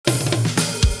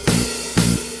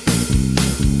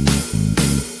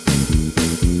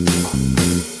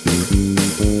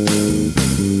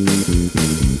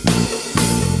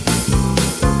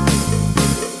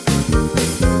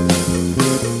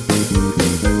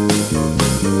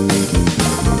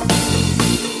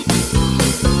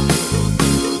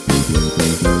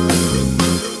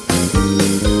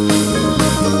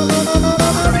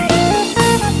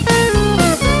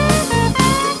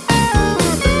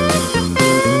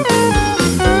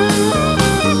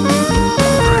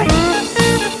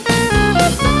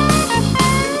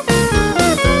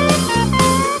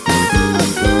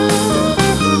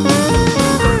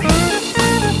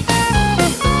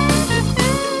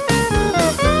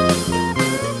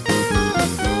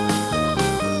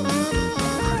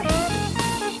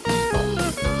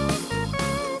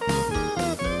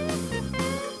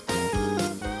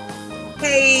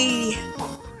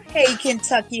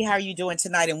Kentucky. How are you doing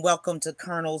tonight? And welcome to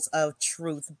Kernels of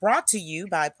Truth, brought to you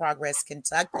by Progress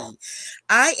Kentucky.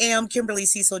 I am Kimberly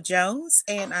Cecil Jones,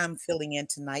 and I'm filling in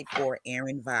tonight for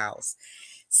Aaron Viles.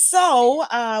 So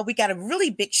we got a really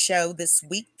big show this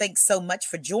week. Thanks so much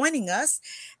for joining us.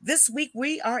 This week,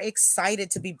 we are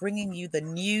excited to be bringing you the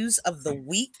news of the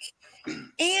week.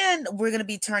 And we're going to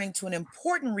be turning to an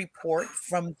important report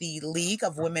from the League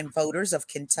of Women Voters of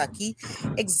Kentucky,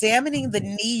 examining the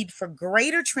need for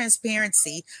greater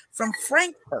transparency from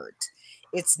Frankfurt.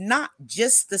 It's not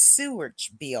just the sewage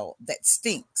bill that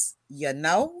stinks, you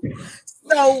know?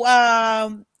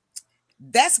 So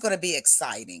that's going to be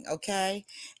exciting, okay?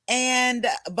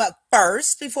 But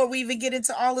first, before we even get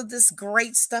into all of this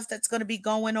great stuff that's going to be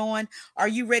going on, are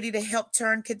you ready to help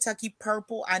turn Kentucky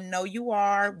purple? I know you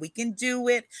are. We can do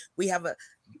it. We have a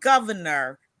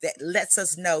governor that lets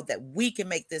us know that we can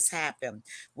make this happen.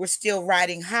 We're still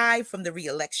riding high from the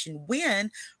re-election win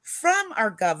from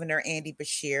our governor, Andy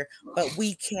Beshear, but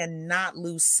we cannot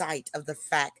lose sight of the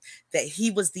fact that he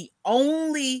was the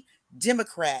only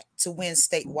Democrat to win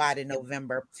statewide in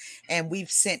November. And we've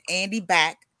sent Andy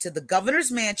back to the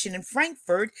governor's mansion in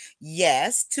Frankfurt,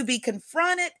 yes, to be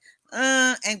confronted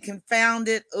and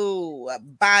confounded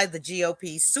by the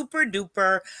GOP super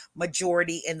duper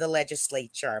majority in the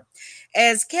legislature.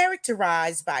 As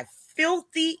characterized by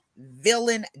filthy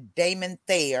villain Damon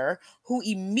Thayer, who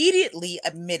immediately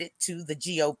admitted to the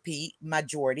GOP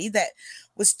majority that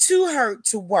was too hurt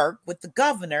to work with the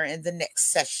governor in the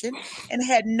next session and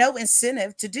had no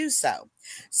incentive to do so.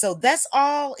 So that's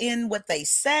all in what they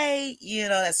say.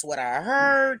 That's what I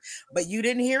heard, but you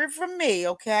didn't hear it from me,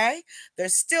 okay?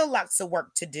 There's still lots of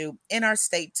work to do in our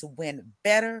state to win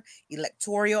better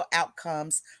electoral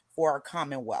outcomes for our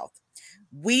Commonwealth.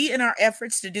 We, in our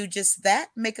efforts to do just that,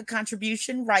 make a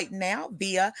contribution right now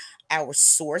via our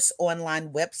source online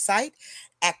website,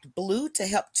 Act Blue, to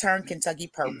help turn Kentucky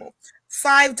purple.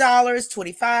 $5,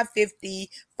 $25, $50,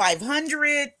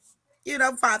 $500,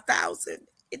 $5,000.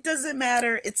 It doesn't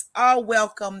matter. It's all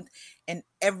welcomed, and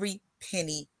every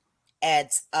penny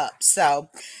adds up. So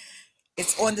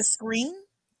it's on the screen,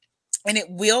 and it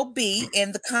will be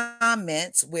in the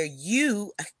comments where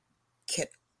you can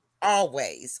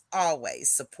always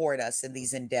support us in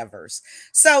these endeavors.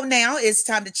 So now it's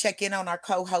time to check in on our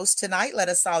co-host tonight. Let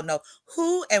us all know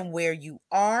who and where you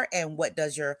are and what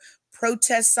does your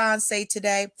protest sign say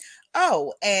today.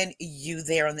 Oh, and you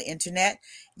there on the internet.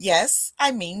 Yes,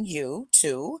 I mean you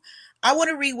too. I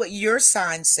want to read what your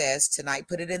sign says tonight.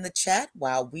 Put it in the chat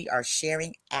while we are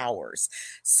sharing ours.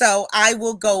 So I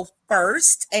will go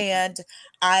first, and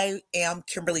I am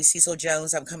Kimberly Cecil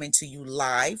Jones. I'm coming to you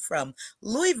live from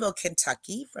Louisville,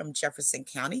 Kentucky, from Jefferson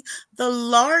County, the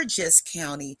largest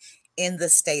county in the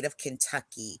state of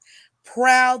Kentucky.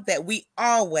 Proud that we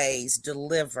always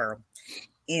deliver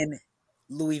in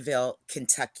Louisville,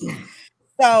 Kentucky.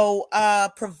 So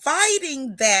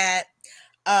providing that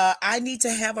I need to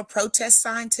have a protest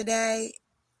sign today,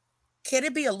 can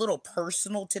it be a little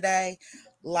personal today?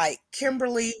 Like,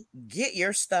 Kimberly, get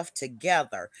your stuff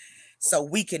together so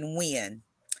we can win.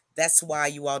 That's why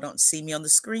you all don't see me on the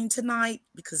screen tonight,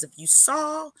 because if you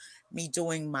saw me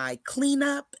doing my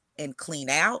cleanup and clean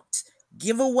out,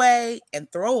 giveaway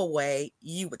and throw away,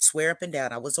 you would swear up and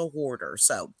down I was a hoarder.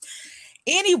 So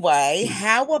anyway,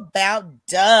 how about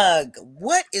Doug?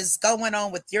 What is going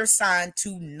on with your sign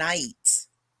tonight?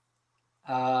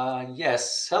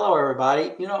 Yes. Hello,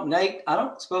 everybody. Nate, I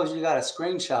don't suppose you got a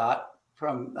screenshot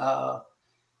from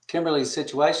Kimberly's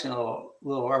situation a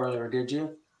little earlier, did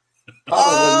you?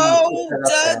 Oh,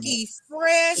 Dougie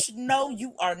Fresh. No,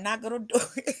 you are not going to do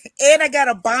it. And I got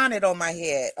a bonnet on my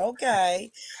head. Okay.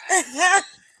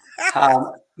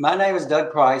 My name is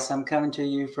Doug Price. I'm coming to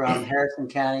you from Harrison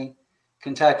County,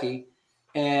 Kentucky.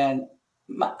 And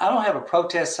I don't have a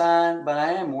protest sign, but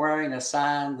I am wearing a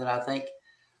sign that I think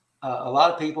a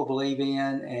lot of people believe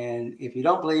in. And if you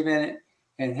don't believe in it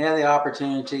and have the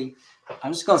opportunity,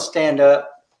 I'm just going to stand up,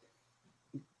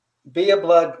 be a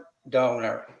blood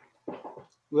donor.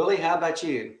 Willie, how about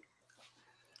you?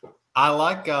 I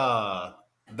like that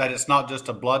it's not just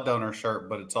a blood donor shirt,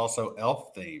 but it's also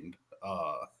elf themed.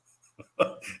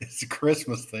 It's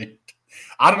Christmas themed.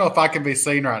 I don't know if I can be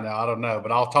seen right now. I don't know,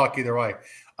 but I'll talk either way.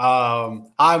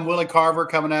 I'm Willie Carver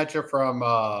coming at you from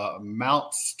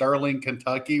Mount Sterling,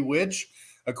 Kentucky, which,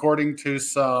 according to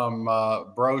some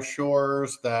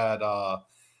brochures that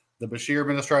the Beshear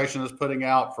administration is putting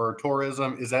out for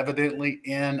tourism, is evidently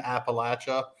in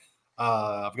Appalachia.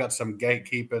 I've got some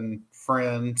gatekeeping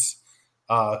friends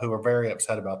who are very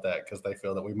upset about that because they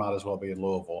feel that we might as well be in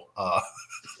Louisville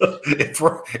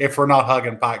if we're not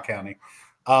hugging Pike County.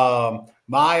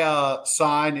 My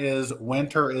sign is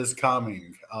winter is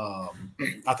coming.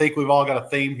 I think we've all got a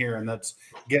theme here, and that's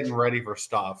getting ready for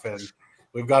stuff. And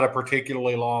we've got a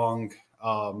particularly long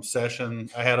session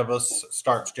ahead of us.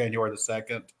 Starts January the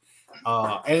 2nd.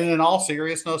 And in all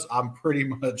seriousness, I'm pretty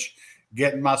much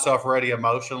getting myself ready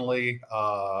emotionally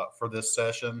for this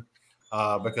session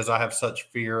because I have such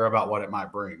fear about what it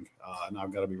might bring. And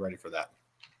I've got to be ready for that.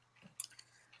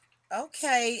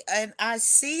 Okay, and I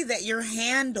see that your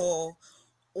handle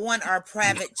on our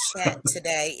private chat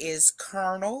today is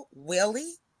Colonel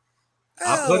Willie.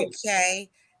 Okay,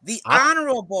 the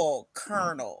Honorable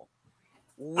Colonel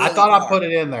Willie. I thought I put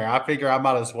it in there. I figure I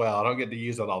might as well. I don't get to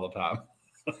use it all the time.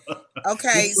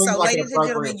 Okay, so like ladies and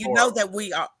gentlemen, you know that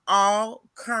we are all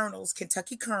colonels,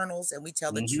 Kentucky colonels, and we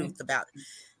tell the truth about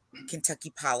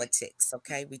Kentucky politics.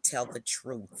 Okay, we tell the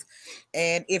truth.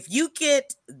 And if you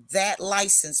get that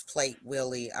license plate,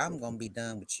 Willie, I'm gonna be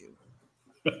done with you.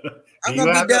 I'm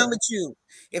gonna be done with you.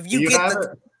 If you get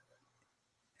the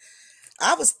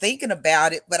I was thinking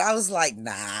about it, but I was like,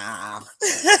 nah,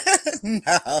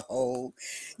 no.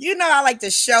 You know, I like to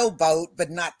showboat,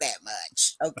 but not that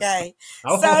much. Okay.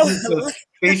 So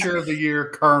feature of the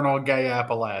year, Colonel Gay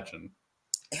Appalachian.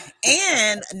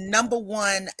 And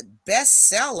 #1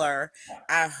 bestseller,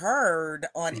 I heard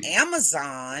on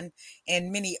Amazon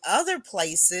and many other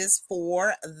places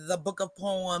for the book of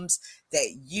poems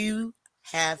that you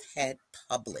have had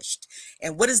published.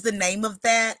 And what is the name of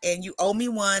that? And you owe me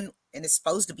one, and it's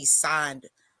supposed to be signed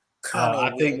Colonel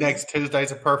I think next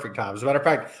Tuesday's a perfect time. As a matter of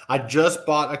fact, I just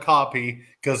bought a copy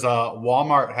because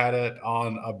Walmart had it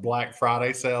on a Black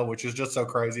Friday sale, which is just so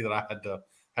crazy that I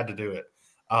had to do it.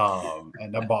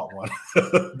 And I bought one.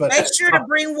 But make sure to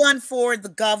bring one for the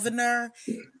governor,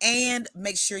 and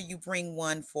make sure you bring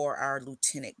one for our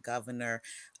lieutenant governor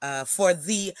for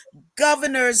the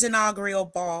governor's inaugural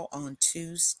ball on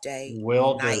Tuesday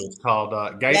night. Do. It's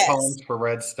called Gay Poems for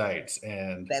Red States,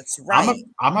 and that's right.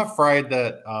 I'm afraid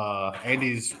that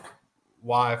Andy's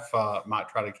wife might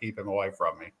try to keep him away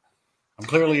from me. I'm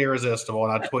clearly irresistible,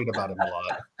 and I tweet about him a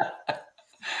lot.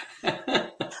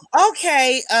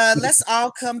 Okay, let's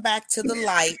all come back to the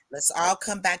light. Let's all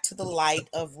come back to the light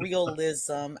of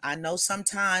realism. I know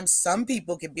sometimes some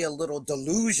people can be a little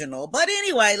delusional, but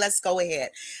anyway, let's go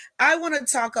ahead. I want to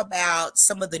talk about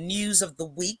some of the news of the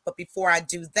week, but before I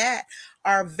do that,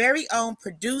 our very own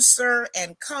producer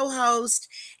and co-host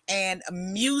and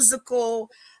musical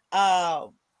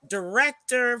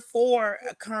director for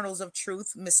Kernels of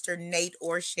Truth, Mr. Nate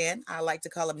Orshan. I like to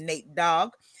call him Nate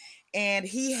Dogg. And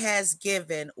he has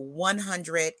given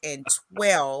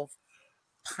 112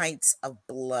 pints of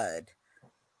blood.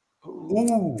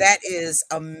 Ooh. That is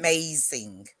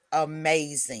amazing.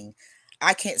 Amazing.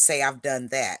 I can't say I've done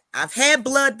that. I've had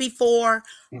blood before,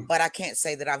 but I can't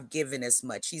say that I've given as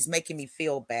much. He's making me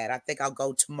feel bad. I think I'll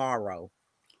go tomorrow.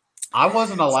 I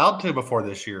wasn't allowed to before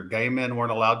this year. Gay men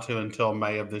weren't allowed to until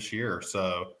May of this year.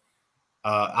 So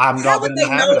I'm How would they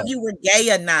know if you were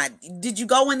gay or not? Did you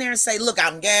go in there and say, "Look,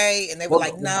 I'm gay," and they were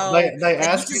like, "No"? They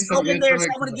asked you go in there and say,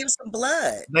 "I want to give some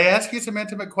blood." They ask you some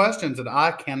intimate questions, and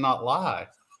I cannot lie.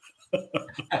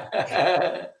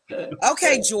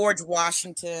 Okay, George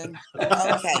Washington. Okay,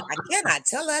 I cannot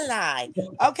tell a lie.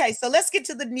 Okay, so let's get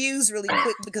to the news really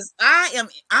quick because I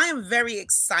am very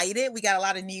excited. We got a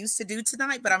lot of news to do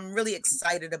tonight, but I'm really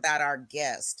excited about our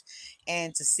guest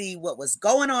and to see what was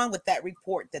going on with that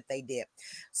report that they did.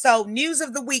 So, news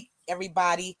of the week,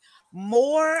 everybody.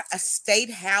 More state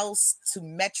house to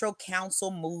Metro Council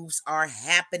moves are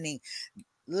happening.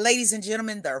 Ladies and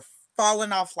gentlemen, they're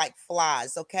falling off like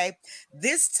flies, okay?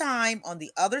 This time on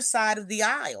the other side of the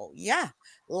aisle. Yeah.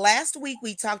 Last week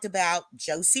we talked about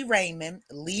Josie Raymond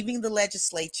leaving the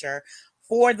legislature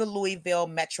for the Louisville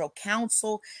Metro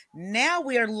Council. Now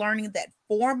we are learning that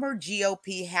former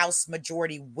GOP House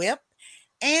Majority Whip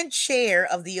and chair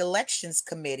of the Elections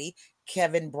Committee,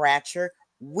 Kevin Bratcher,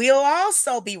 will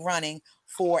also be running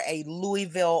for a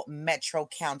Louisville Metro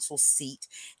Council seat,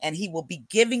 and he will be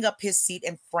giving up his seat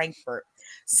in Frankfort.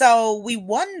 So we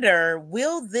wonder,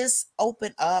 will this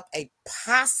open up a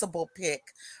possible pick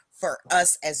for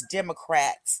us as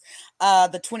Democrats?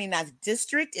 The 29th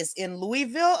district is in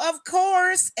Louisville, of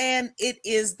course, and it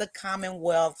is the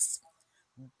Commonwealth's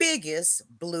biggest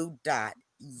blue dot.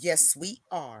 Yes, we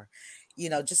are. You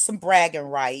know, just some bragging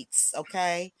rights,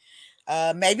 okay?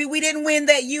 Maybe we didn't win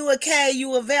that U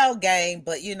of L game,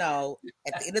 but you know,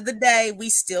 at the end of the day, we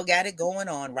still got it going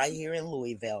on right here in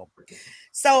Louisville.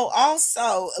 So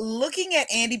also looking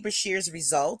at Andy Beshear's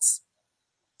results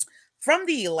from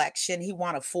the election, he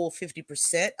won a full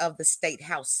 50% of the state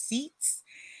house seats.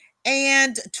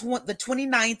 And the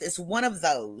 29th is one of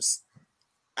those.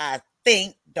 I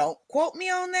think, don't quote me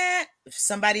on that. If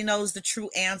somebody knows the true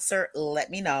answer,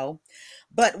 let me know.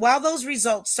 But while those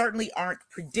results certainly aren't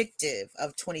predictive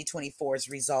of 2024's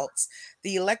results,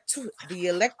 the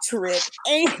electorate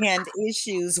and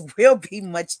issues will be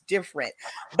much different.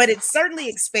 But it certainly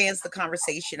expands the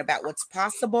conversation about what's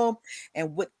possible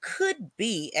and what could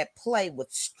be at play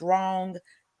with strong,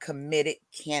 committed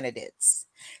candidates.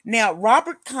 Now,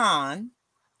 Robert Kahn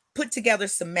put together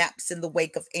some maps in the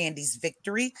wake of Andy's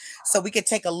victory. So we could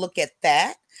take a look at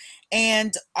that.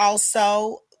 And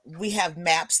also, we have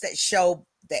maps that show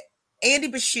that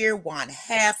Andy Beshear won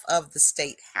half of the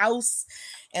state house.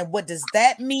 And what does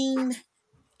that mean?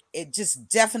 It just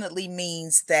definitely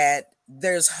means that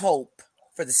there's hope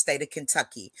for the state of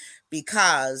Kentucky,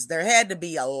 because there had to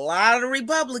be a lot of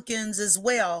Republicans as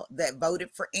well that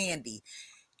voted for Andy.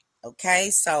 Okay,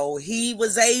 so he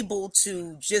was able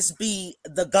to just be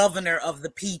the governor of the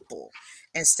people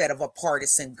instead of a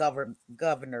partisan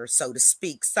governor, so to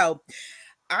speak. So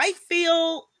I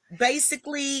feel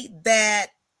basically that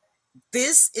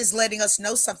this is letting us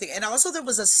know something. And also, there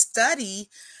was a study,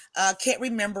 can't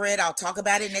remember it. I'll talk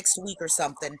about it next week or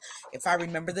something if I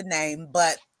remember the name,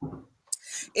 but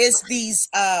it's these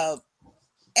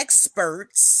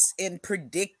experts in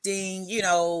predicting,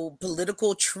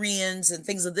 political trends and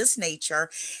things of this nature.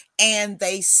 And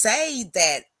they say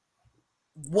that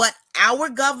what our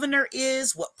governor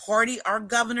is, what party our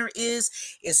governor is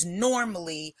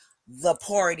normally the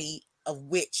party of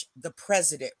which the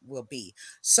president will be.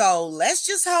 So let's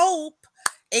just hope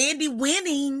Andy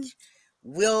winning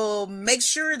will make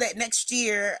sure that next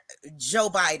year Joe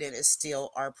Biden is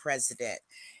still our president.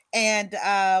 And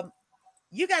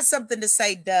you got something to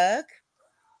say, Doug?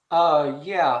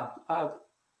 Yeah.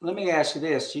 Let me ask you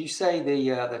this. You say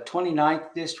the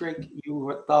 29th district,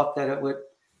 you thought that it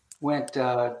went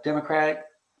Democratic?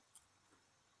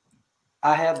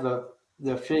 I have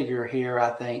the figure here,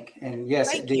 I think, and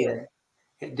yes, Thank it did. you.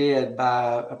 It did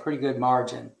by a pretty good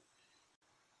margin.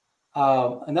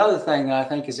 Another thing that I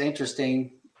think is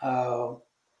interesting,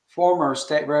 former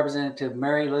State Representative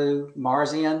Mary Lou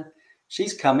Marzian,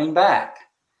 she's coming back.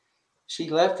 She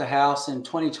left the House in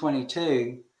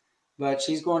 2022, but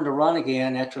she's going to run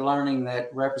again after learning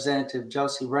that Representative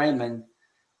Josie Raymond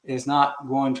is not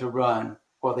going to run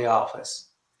for the office.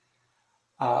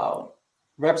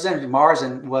 Representative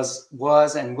Marzian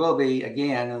was and will be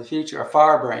again in the future a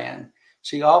firebrand.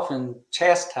 She often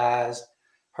chastised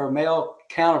her male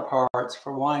counterparts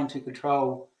for wanting to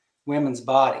control women's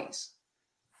bodies.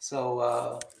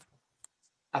 So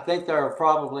I think there are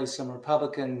probably some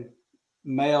Republican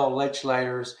male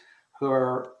legislators who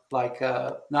are like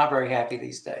not very happy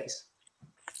these days.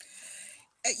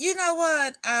 You know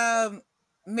what?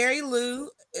 Mary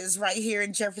Lou is right here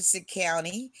in Jefferson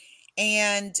County.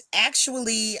 And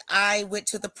actually, I went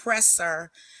to the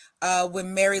presser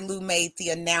when Mary Lou made the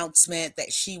announcement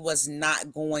that she was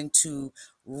not going to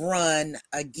run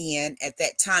again at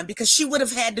that time, because she would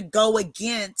have had to go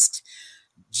against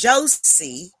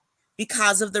Josie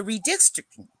because of the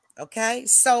redistricting. Okay.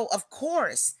 So, of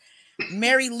course,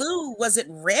 Mary Lou wasn't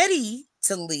ready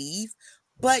to leave,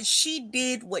 but she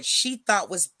did what she thought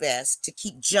was best to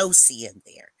keep Josie in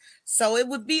there. So it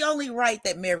would be only right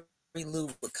that Mary Lou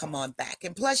would come on back.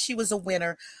 And plus, she was a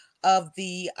winner of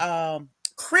the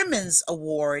Crimmins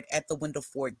Award at the Wendell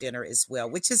Ford dinner as well,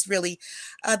 which is really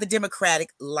the Democratic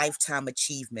Lifetime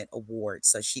Achievement Award.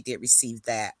 So she did receive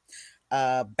that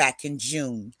back in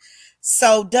June.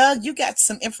 So, Doug, you got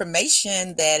some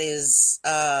information that is,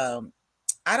 I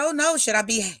don't know, should I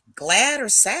be glad or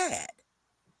sad?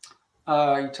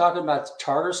 You're talking about the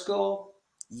charter school?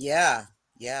 Yeah.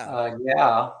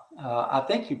 I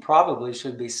think you probably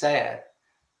should be sad,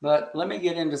 but let me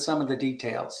get into some of the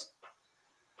details.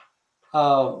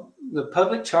 The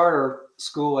public charter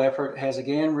school effort has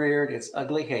again reared its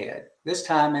ugly head, this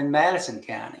time in Madison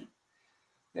County.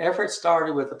 The effort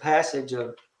started with the passage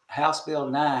of House Bill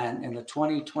 9 in the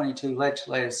 2022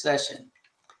 legislative session.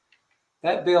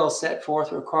 That bill set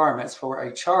forth requirements for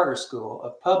a charter school, a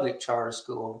public charter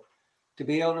school, to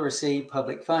be able to receive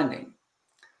public funding.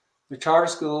 The charter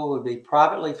school would be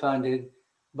privately funded,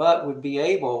 but would be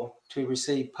able to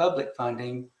receive public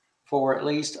funding for at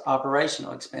least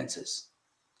operational expenses.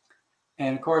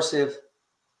 And of course, if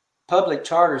public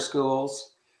charter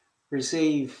schools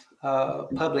receive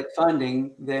public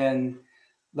funding, then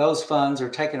those funds are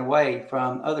taken away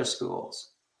from other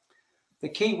schools. The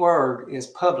key word is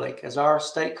public, as our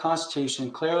state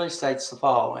constitution clearly states the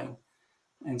following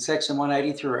in section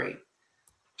 183.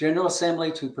 General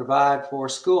Assembly to provide for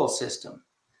school system.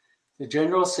 The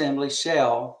General Assembly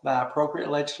shall, by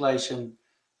appropriate legislation,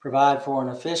 provide for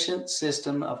an efficient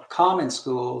system of common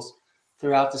schools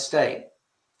throughout the state.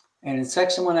 And in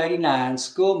Section 189,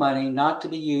 school money not to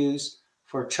be used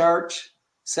for church,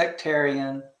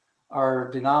 sectarian, or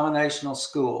denominational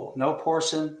school. No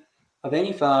portion of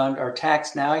any fund or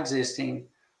tax now existing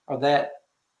or that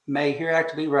may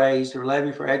hereafter be raised or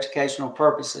levied for educational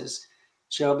purposes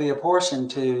shall be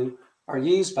apportioned to or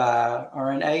used by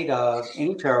or in aid of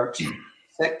any church,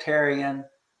 sectarian,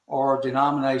 or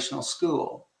denominational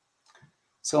school.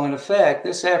 So in effect,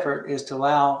 this effort is to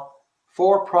allow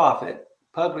for-profit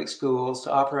public schools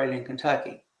to operate in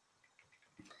Kentucky.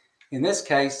 In this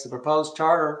case, the proposed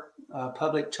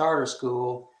public charter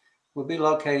school would be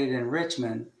located in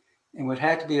Richmond and would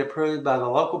have to be approved by the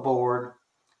local board,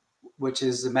 which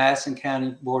is the Madison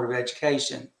County Board of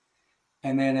Education.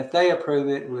 And then if they approve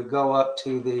it, it would go up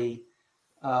to the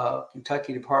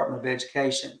Kentucky Department of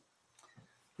Education.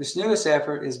 This newest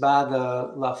effort is by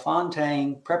the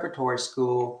LaFontaine Preparatory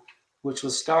School, which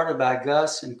was started by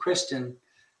Gus and Kristen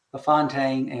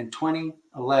LaFontaine in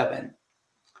 2011.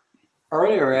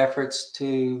 Earlier efforts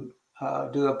to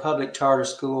do a public charter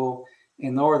school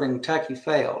in Northern Kentucky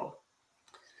failed.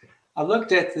 I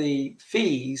looked at the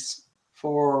fees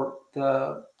for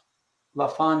the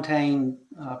LaFontaine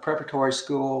Preparatory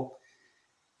School,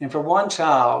 and for one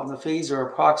child, the fees are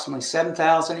approximately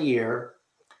 $7,000 a year,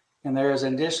 and there is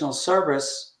an additional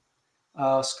service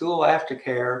school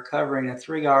aftercare covering a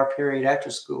 3-hour period after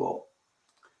school,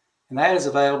 and that is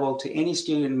available to any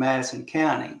student in Madison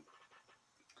County.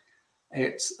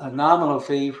 It's a nominal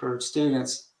fee for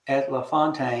students at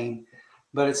LaFontaine,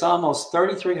 but it's almost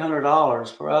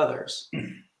 $3,300 for others.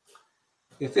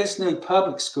 If this new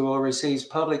public school receives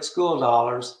public school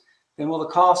dollars, then will the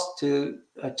cost to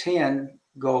attend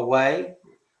go away?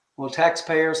 Will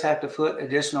taxpayers have to foot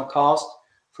additional cost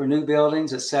for new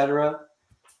buildings, etc.?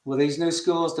 Will these new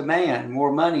schools demand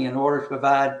more money in order to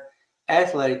provide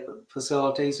athletic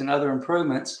facilities and other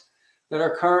improvements that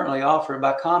are currently offered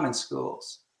by common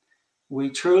schools? We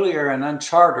truly are in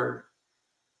uncharted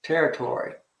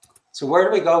territory. So where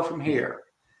do we go from here?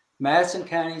 Madison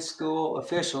County school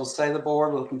officials say the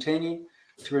board will continue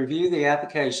to review the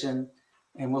application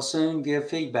and will soon give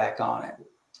feedback on it.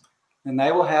 And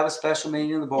they will have a special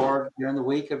meeting of the board during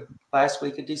the last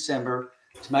week of December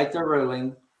to make their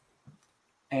ruling.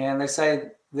 And they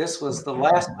say this was the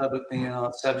last public meeting on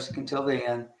the subject until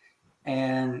then,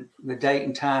 and the date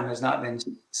and time has not been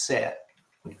set.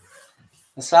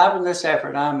 Aside from this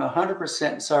effort, I'm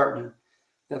 100% certain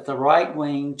that the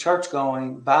right-wing,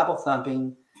 church-going,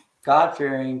 Bible-thumping,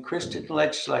 God-fearing Christian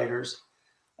legislators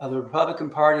of the Republican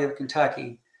Party of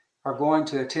Kentucky are going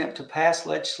to attempt to pass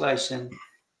legislation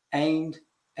aimed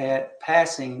at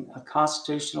passing a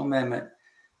constitutional amendment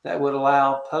that would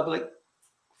allow public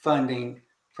funding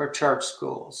for church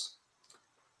schools.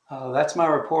 That's my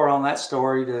report on that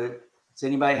story. Does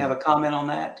anybody have a comment on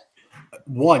that?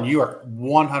 One, you are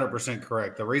 100%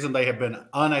 correct. The reason they have been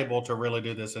unable to really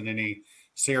do this in any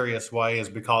serious way is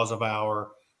because of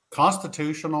our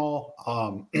constitutional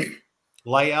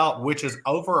layout, which is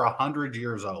over 100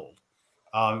 years old.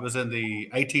 It was in the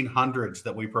 1800s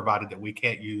that we provided that we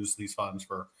can't use these funds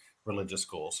for religious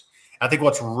schools. I think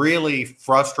what's really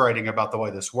frustrating about the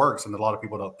way this works, and a lot of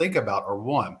people don't think about, are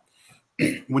one,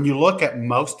 when you look at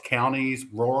most counties,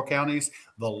 rural counties,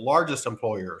 the largest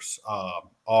employers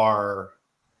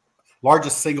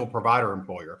largest single provider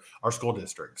employer are school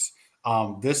districts.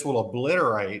 This will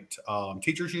obliterate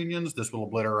teachers unions. This will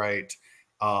obliterate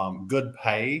good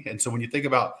pay. And so when you think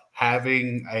about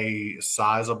having a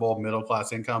sizable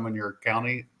middle-class income in your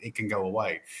county, it can go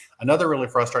away. Another really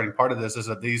frustrating part of this is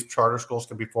that these charter schools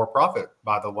can be for-profit,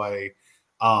 by the way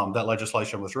that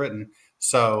legislation was written.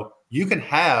 So you can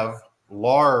have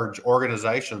large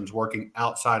organizations working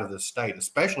outside of the state,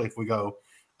 especially if we go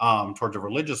towards a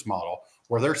religious model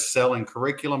where they're selling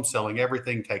curriculum, selling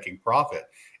everything, taking profit.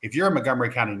 If you're in Montgomery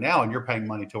County now and you're paying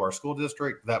money to our school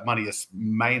district, that money is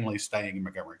mainly staying in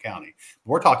Montgomery County.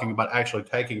 We're talking about actually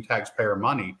taking taxpayer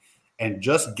money and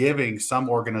just giving some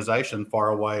organization far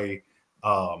away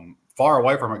from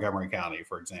Montgomery County,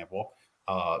 for example,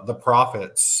 the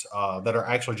profits that are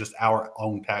actually just our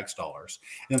own tax dollars.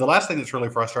 And the last thing that's really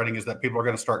frustrating is that people are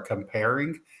going to start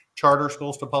comparing charter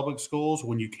schools to public schools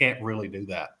when you can't really do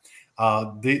that.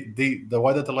 The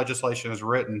way that the legislation is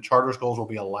written, charter schools will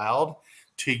be allowed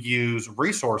to use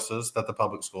resources that the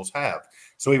public schools have.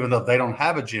 So even though they don't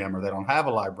have a gym or they don't have a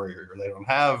library or they don't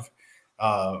have,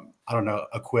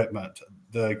 equipment,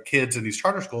 the kids in these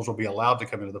charter schools will be allowed to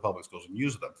come into the public schools and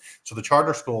use them. So the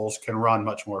charter schools can run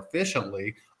much more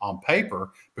efficiently on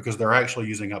paper because they're actually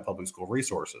using up public school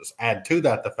resources. Add to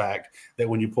that the fact that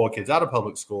when you pull kids out of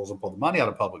public schools and pull the money out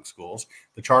of public schools,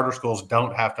 the charter schools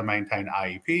don't have to maintain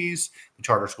IEPs. The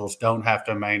charter schools don't have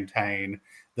to maintain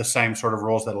the same sort of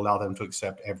rules that allow them to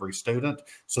accept every student.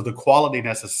 So the quality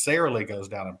necessarily goes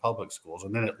down in public schools,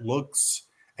 and then it looks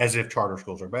as if charter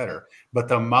schools are better. But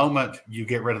the moment you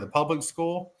get rid of the public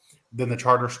school, then the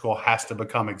charter school has to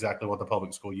become exactly what the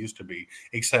public school used to be,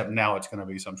 except now it's going to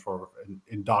be some sort of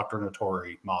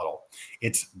indoctrinatory model.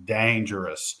 It's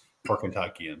dangerous for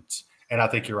Kentuckians. And I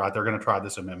think you're right. They're going to try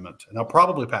this amendment, and they'll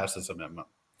probably pass this amendment.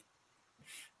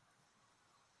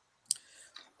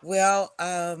 Well,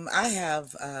 I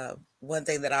have one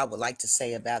thing that I would like to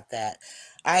say about that.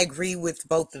 I agree with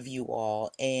both of you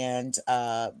all, and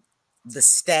the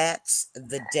stats,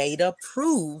 the data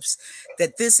proves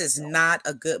that this is not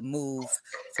a good move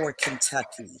for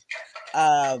Kentucky.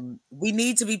 We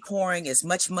need to be pouring as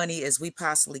much money as we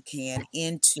possibly can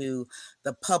into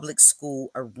the public school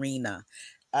arena.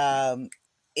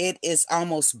 It is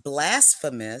almost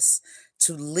blasphemous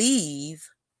to leave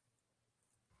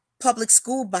public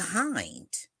school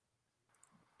behind.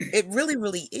 It really,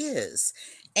 really is.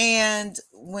 And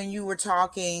when you were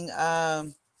talking,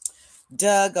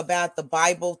 Doug, about the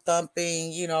Bible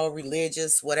thumping,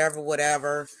 religious,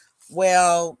 whatever.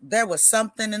 Well, there was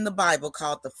something in the Bible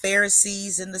called the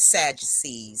Pharisees and the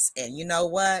Sadducees. And you know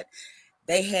what?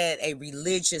 They had a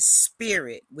religious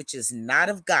spirit, which is not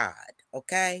of God.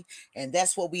 Okay. And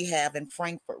that's what we have in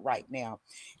Frankfort right now.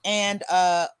 And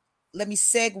let me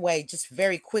segue just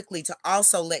very quickly to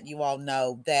also let you all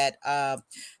know that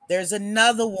there's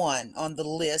another one on the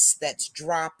list that's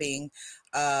dropping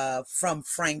from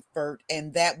Frankfort,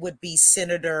 and that would be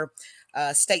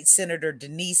State Senator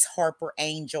Denise Harper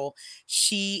Angel.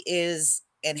 She is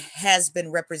and has been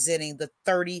representing the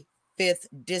 35th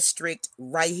district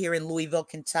right here in Louisville,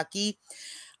 Kentucky,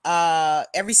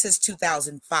 ever since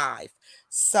 2005.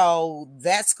 So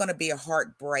that's going to be a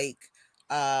heartbreak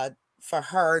for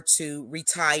her to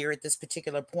retire at this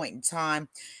particular point in time.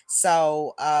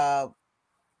 So,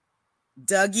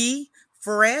 Dougie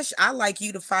Fresh, I'd like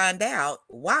you to find out,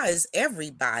 why is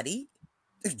everybody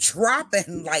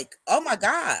dropping like, oh my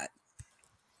God?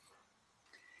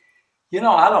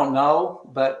 I don't know,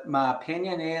 but my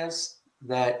opinion is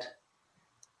that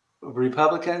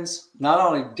Republicans, not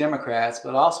only Democrats,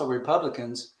 but also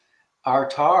Republicans, are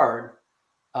tired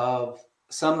of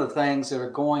some of the things that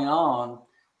are going on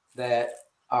that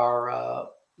our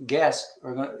guest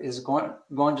is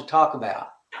going to talk about.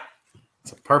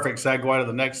 It's a perfect segue to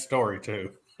the next story,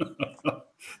 too.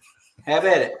 Have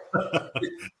at it.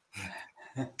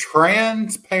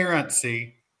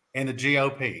 Transparency in the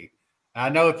GOP. I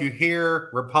know if you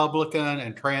hear Republican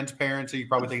and transparency, you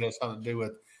probably think it has something to do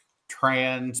with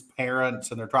trans parents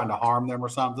and they're trying to harm them or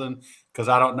something, because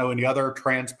I don't know any other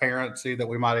transparency that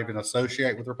we might even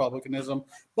associate with Republicanism.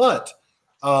 But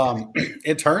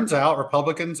it turns out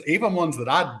Republicans, even ones that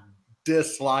I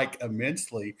dislike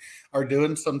immensely, are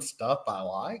doing some stuff I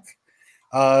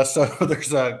like. So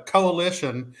there's a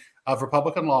coalition of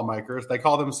Republican lawmakers. They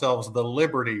call themselves the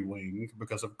Liberty Wing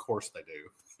because, of course, they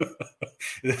do.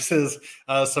 This is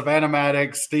Savannah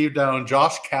Maddox, Steve Doan,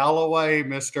 Josh Calloway,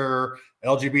 Mr.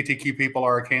 LGBTQ people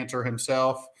are a cancer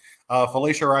himself,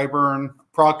 Felicia Rayburn,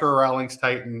 Proctor Rawlings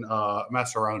Tate, and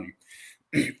Massaroni.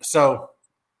 So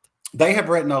they have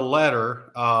written a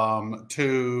letter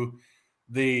to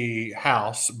the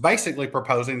House, basically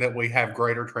proposing that we have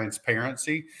greater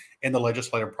transparency in the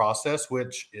legislative process,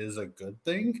 which is a good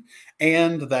thing,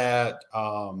 and that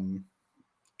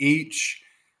each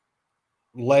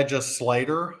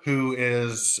legislator who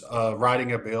is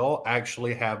writing a bill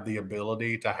actually have the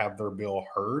ability to have their bill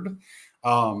heard.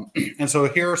 And so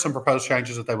here are some proposed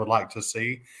changes that they would like to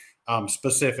see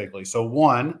specifically. So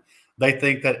one, they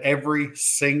think that every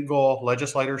single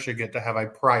legislator should get to have a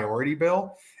priority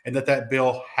bill, and that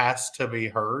bill has to be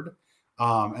heard,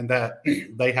 and that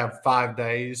they have 5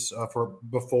 days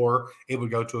before it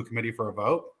would go to a committee for a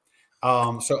vote.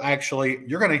 So actually,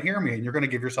 you're going to hear me, and you're going to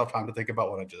give yourself time to think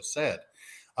about what I just said.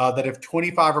 That if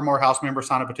 25 or more House members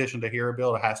sign a petition to hear a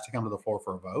bill, it has to come to the floor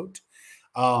for a vote.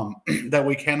 That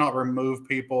we cannot remove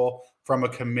people from a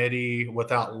committee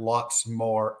without lots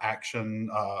more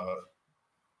action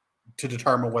to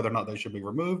determine whether or not they should be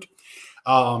removed.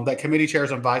 That committee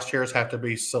chairs and vice chairs have to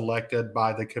be selected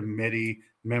by the committee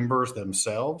members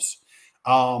themselves.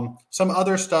 Some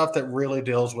other stuff that really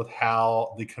deals with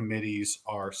how the committees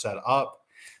are set up.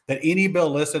 That any bill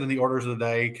listed in the orders of the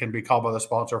day can be called by the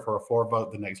sponsor for a floor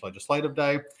vote the next legislative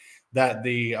day. that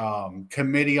the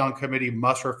committee on committee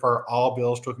must refer all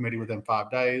bills to a committee within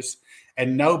 5 days,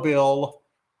 and no bill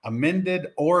amended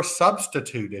or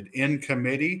substituted in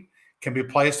committee can be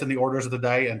placed in the orders of the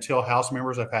day until House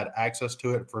members have had access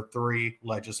to it for 3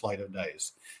 legislative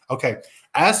days. Okay,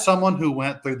 as someone who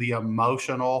went through the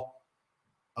emotional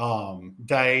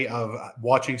day of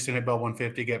watching Senate Bill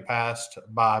 150 get passed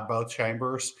by both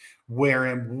chambers,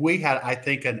 wherein we had, I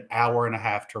think, an hour and a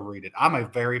half to read it. I'm a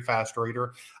very fast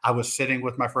reader. I was sitting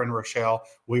with my friend Rochelle.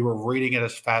 We were reading it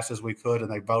as fast as we could,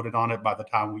 and they voted on it by the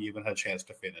time we even had a chance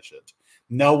to finish it.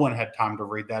 No one had time to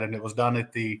read that, and it was done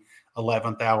at the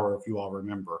 11th hour, if you all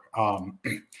remember.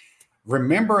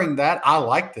 Remembering that, I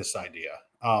like this idea.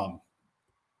 And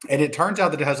it turns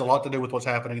out that it has a lot to do with what's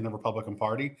happening in the Republican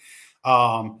Party.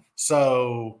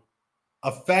 So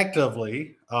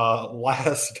effectively,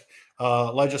 last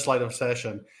legislative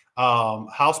session,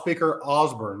 House Speaker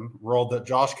Osborne ruled that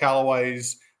Josh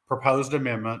Callaway's proposed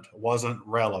amendment wasn't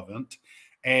relevant.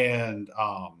 And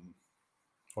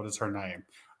what is her name?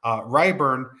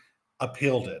 Rayburn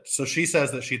appealed it. So she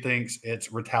says that she thinks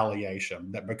it's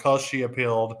retaliation, that because she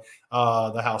appealed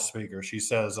the House Speaker, she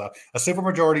says a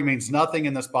supermajority means nothing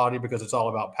in this body because it's all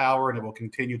about power, and it will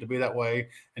continue to be that way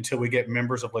until we get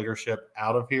members of leadership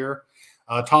out of here.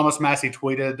 Thomas Massie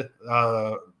tweeted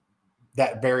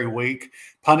that very week,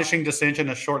 punishing dissension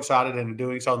is short-sighted, and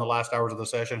doing so in the last hours of the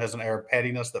session has an air of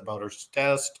pettiness that voters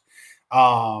test.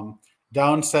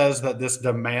 Doan says that this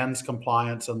demands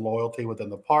compliance and loyalty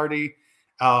within the party.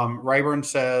 Rayburn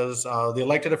says the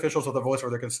elected officials are the voice of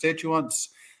their constituents,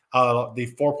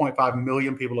 the 4.5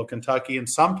 million people of Kentucky, and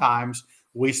sometimes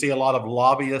we see a lot of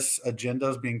lobbyist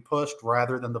agendas being pushed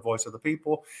rather than the voice of the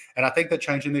people. And I think that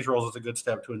changing these rules is a good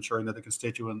step to ensuring that the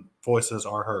constituent voices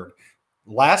are heard.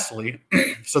 Lastly,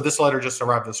 so this letter just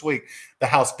arrived this week, the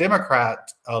House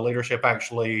Democrat leadership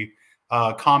actually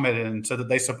commented and said that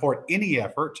they support any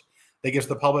effort that gives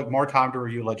the public more time to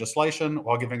review legislation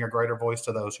while giving a greater voice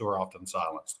to those who are often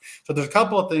silenced. So there's a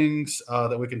couple of things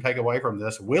that we can take away from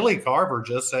this. Willie Carver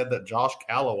just said that Josh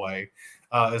Callaway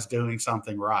is doing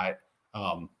something right.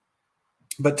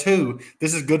 But 2,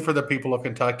 this is good for the people of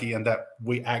Kentucky, and that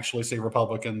we actually see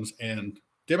Republicans and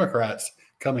Democrats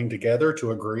coming together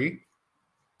to agree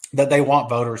that they want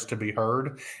voters to be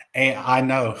heard. And I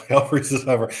know, hell freezes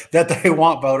over, that they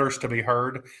want voters to be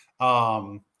heard.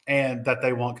 And that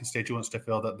they want constituents to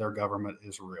feel that their government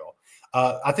is real.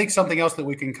 I think something else that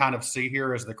we can kind of see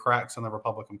here is the cracks in the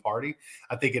Republican Party.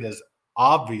 I think it is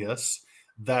obvious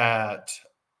that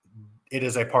it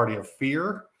is a party of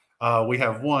fear. We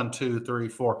have 4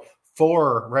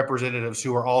 representatives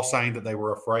who are all saying that they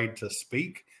were afraid to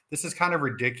speak. This is kind of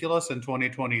ridiculous in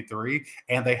 2023,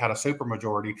 and they had a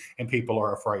supermajority, and people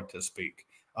are afraid to speak.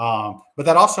 But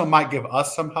that also might give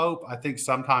us some hope. I think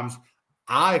sometimes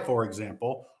I, for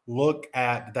example, look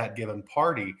at that given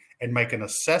party and make an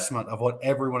assessment of what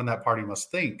everyone in that party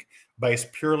must think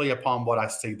based purely upon what I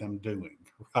see them doing,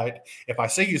 right? If I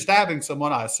see you stabbing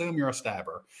someone, I assume you're a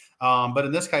stabber. But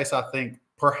in this case, I think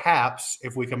perhaps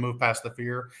if we can move past the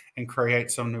fear and create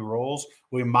some new rules,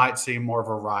 we might see more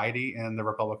variety in the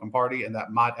Republican Party, and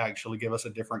that might actually give us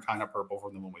a different kind of purple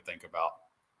from the one we think about.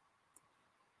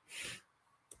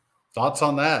 Thoughts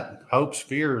on that? Hopes,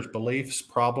 fears, beliefs,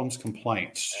 problems,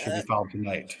 complaints should be filed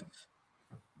tonight.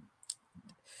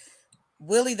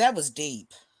 Willie, that was deep.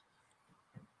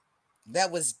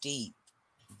 That was deep.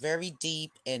 Very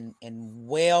deep and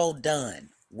well done.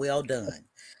 Well done.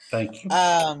 Thank you.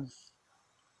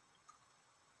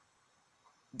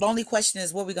 The only question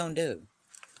is, what are we going to do?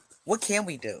 What can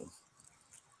we do?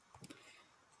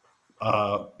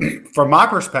 From my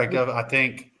perspective, I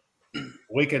think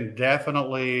we can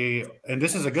definitely, and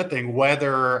this is a good thing,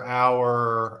 whether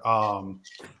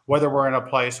we're in a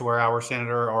place where our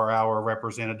senator or our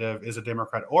representative is a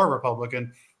Democrat or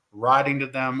Republican, writing to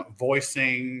them,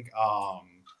 voicing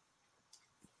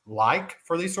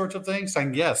for these sorts of things,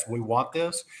 saying, yes, we want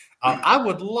this. I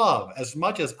would love, as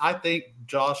much as I think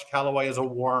Josh Callaway is a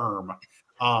worm,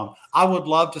 I would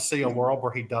love to see a world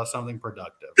where he does something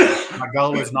productive. My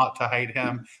goal is not to hate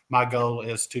him. My goal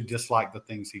is to dislike the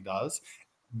things he does,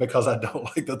 because I don't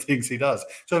like the things he does.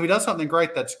 So if he does something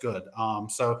great, that's good.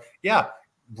 So yeah,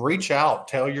 reach out,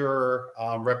 tell your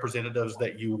representatives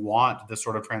that you want this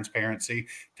sort of transparency.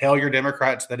 Tell your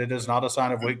Democrats that it is not a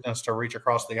sign of weakness to reach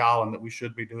across the aisle and that we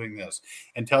should be doing this.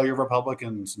 And tell your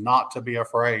Republicans not to be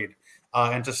afraid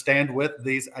and to stand with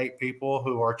these 8 people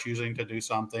who are choosing to do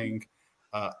something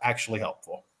actually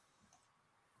helpful.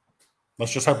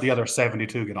 Let's just hope the other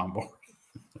 72 get on board.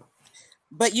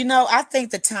 But, I think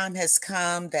the time has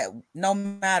come that no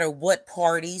matter what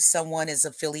party someone is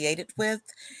affiliated with,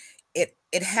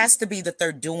 it has to be that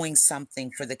they're doing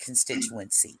something for the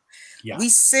constituency. Yeah. We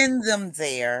send them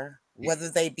there, whether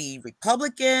they be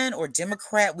Republican or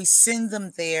Democrat, we send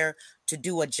them there to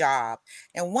do a job.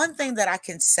 And one thing that I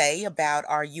can say about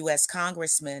our U.S.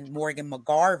 Congressman, Morgan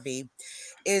McGarvey,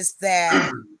 is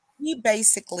that he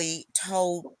basically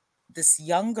told this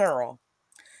young girl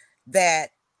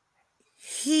that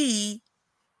he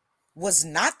was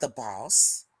not the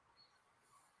boss,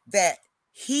 that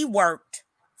he worked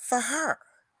for her.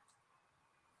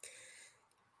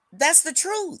 That's the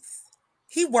truth.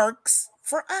 He works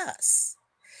for us.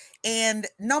 And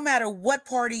no matter what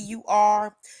party you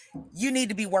are, you need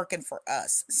to be working for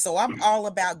us. So I'm all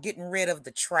about getting rid of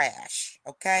the trash.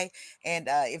 Okay. And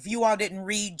if you all didn't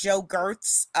read Joe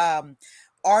Gerth's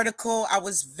article, I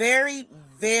was very,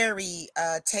 very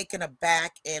taken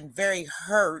aback and very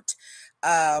hurt.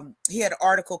 He had an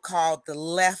article called The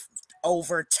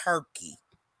Leftover Turkey.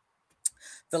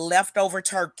 The Leftover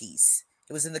Turkeys.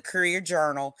 It was in the Courier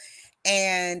Journal.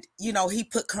 And, you know, he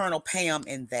put Colonel Pam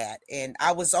in that. And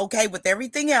I was okay with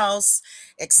everything else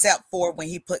except for when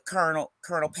he put Colonel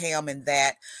Pam in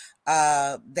that,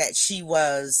 that she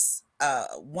was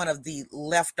one of the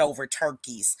leftover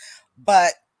turkeys.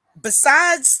 But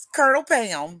besides Colonel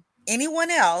Pam, anyone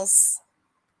else,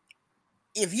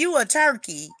 if you a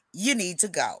turkey, you need to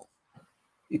go.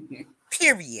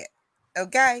 Period.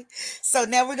 Okay, so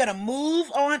now we're gonna move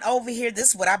on over here. This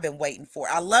is what I've been waiting for.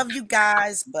 I love you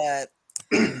guys, but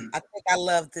I think I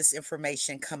love this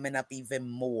information coming up even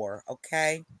more.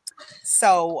 Okay,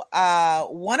 so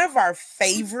one of our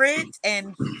favorite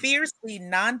and fiercely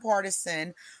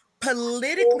nonpartisan,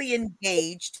 politically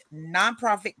engaged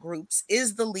nonprofit groups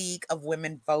is the League of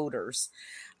Women Voters.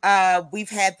 We've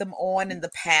had them on in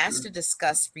the past to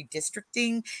discuss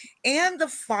redistricting and the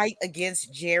fight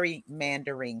against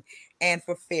gerrymandering and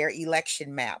for fair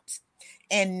election maps.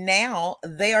 And now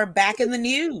they are back in the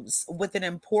news with an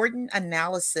important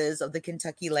analysis of the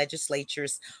Kentucky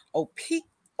legislature's opaque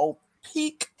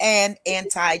and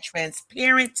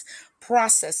anti-transparent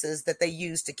processes that they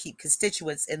use to keep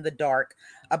constituents in the dark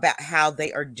about how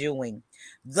they are doing.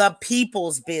 The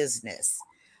people's business.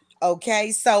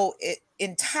 Okay, so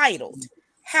entitled,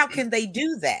 How Can They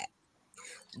Do That?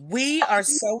 We are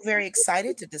so very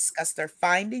excited to discuss their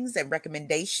findings and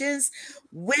recommendations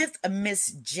with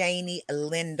Miss Janie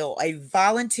Lindell, a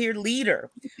volunteer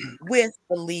leader with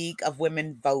the League of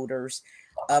Women Voters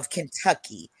of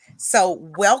Kentucky. So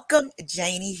welcome,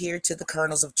 Janie, here to the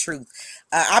Kernels of Truth.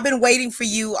 I've been waiting for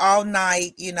you all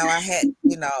night. You know,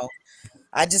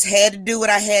 I just had to do what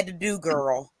I had to do,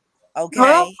 girl. Okay.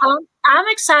 Well, I'm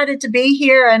excited to be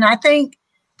here, and I think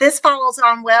this follows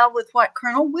on well with what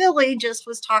Colonel Willie just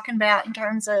was talking about in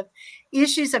terms of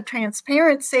issues of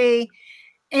transparency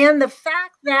and the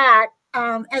fact that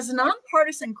as a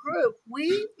nonpartisan group,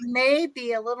 we may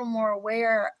be a little more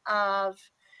aware of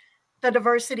the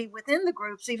diversity within the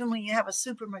groups, even when you have a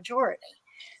supermajority.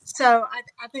 So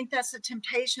I think that's a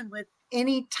temptation with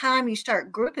any time you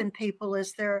start grouping people,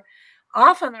 is there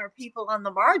often are people on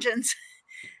the margins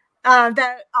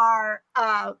that are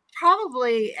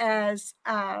probably as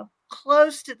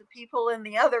close to the people in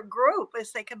the other group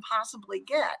as they can possibly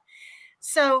get.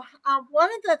 So one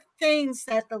of the things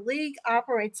that the League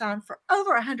operates on for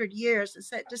over 100 years is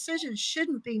that decisions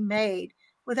shouldn't be made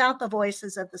without the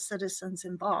voices of the citizens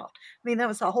involved. I mean, that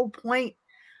was the whole point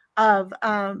of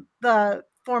the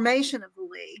formation of the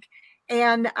League.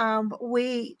 And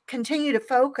we continue to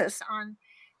focus on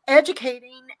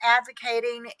educating,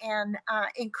 advocating, and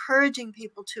encouraging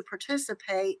people to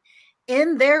participate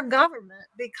in their government,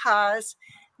 because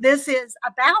this is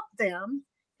about them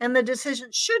and the decision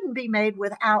shouldn't be made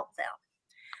without them.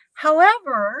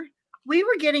 However, we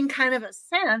were getting kind of a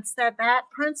sense that that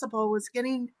principle was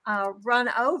getting run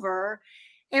over,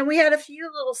 and we had a few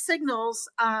little signals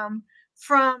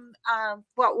from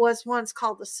what was once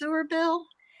called the sewer bill.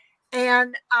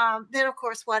 And then, of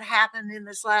course, what happened in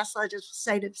this last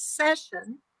legislative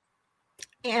session.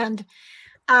 And,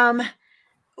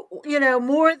 you know,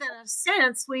 more than a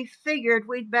sense, we figured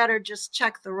we'd better just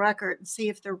check the record and see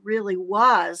if there really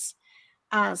was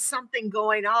something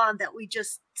going on that we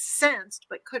just sensed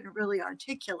but couldn't really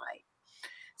articulate.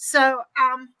 So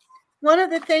one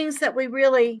of the things that we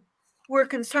really were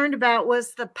concerned about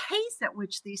was the pace at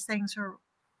which these things are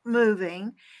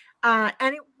moving. And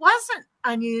it wasn't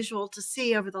unusual to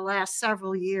see over the last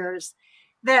several years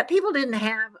that people didn't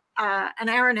have an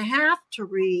hour and a half to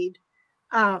read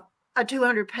a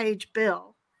 200-page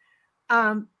bill.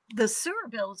 The sewer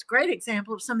bill is a great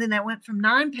example of something that went from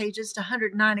 9 pages to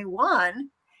 191.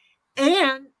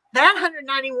 And that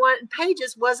 191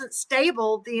 pages wasn't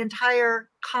stable the entire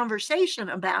conversation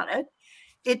about it.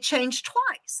 it changed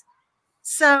twice.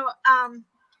 So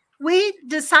we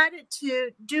decided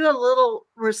to do a little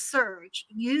research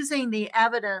using the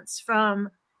evidence from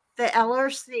the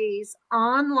LRC's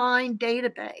online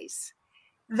database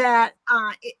that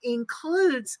it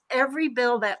includes every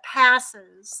bill that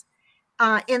passes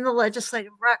in the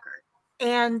legislative record.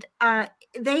 And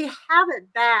they have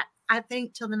it back, I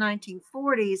think, till the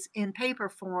 1940s in paper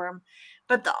form,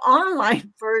 but the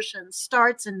online version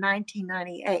starts in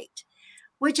 1998,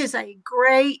 which is a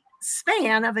great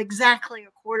span of exactly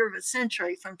a quarter of a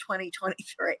century from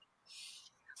 2023.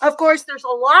 Of course, there's a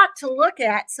lot to look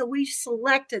at, so we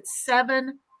selected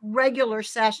 7 regular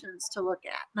sessions to look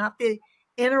at, not the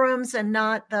interims and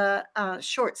not the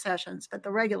short sessions, but the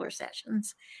regular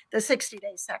sessions, the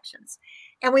 60-day sections.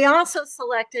 And we also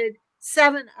selected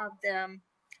 7 of them.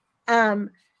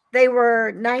 They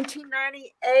were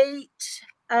 1998,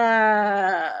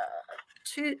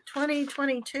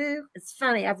 2022. It's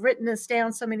funny, I've written this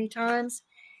down so many times,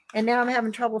 and now I'm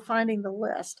having trouble finding the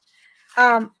list.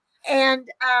 And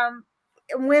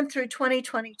went through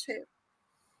 2022.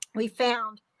 We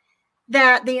found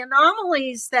that the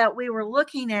anomalies that we were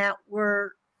looking at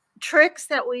were tricks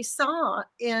that we saw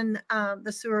in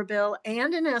the sewer bill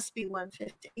and in SB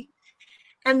 150.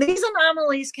 And these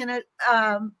anomalies can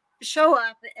show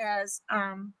up as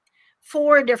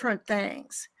 4 different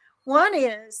things. One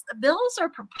is the bills are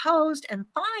proposed and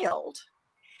filed,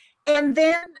 and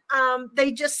then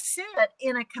they just sit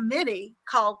in a committee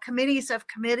called Committees of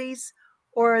Committees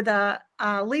or the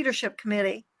Leadership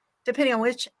Committee, depending on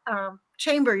which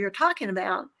chamber you're talking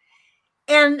about.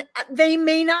 And they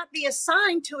may not be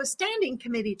assigned to a standing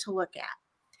committee to look at,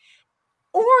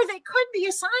 or they could be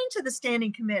assigned to the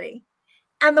standing committee.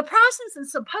 And the process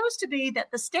is supposed to be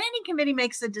that the standing committee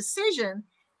makes a decision,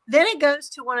 then it goes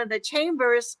to one of the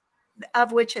chambers,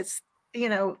 of which it's, you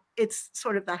know, it's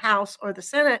sort of the House or the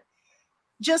Senate,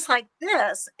 just like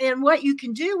this. And what you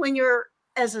can do when you're,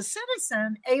 as a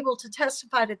citizen, able to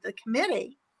testify to the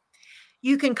committee,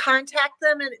 you can contact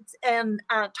them and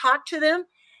talk to them.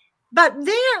 But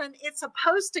then it's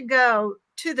supposed to go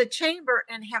to the chamber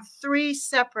and have 3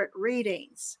 separate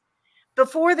readings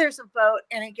before there's a vote,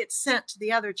 and it gets sent to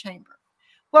the other chamber.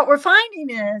 What we're finding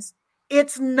is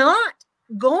it's not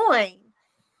going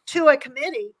to a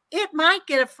committee. It might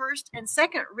get a first and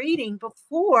second reading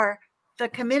before the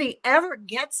committee ever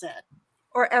gets it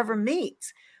or ever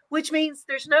meets, which means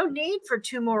there's no need for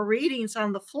 2 more readings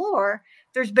on the floor.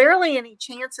 There's barely any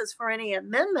chances for any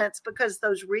amendments because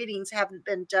those readings haven't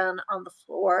been done on the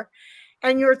floor.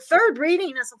 And your third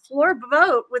reading is a floor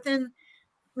vote within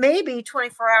maybe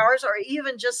 24 hours or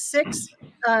even just 6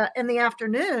 in the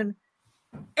afternoon.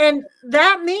 And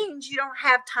that means you don't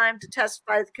have time to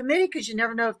testify to the committee because you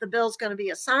never know if the bill is going to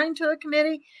be assigned to a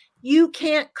committee. You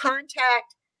can't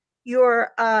contact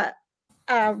your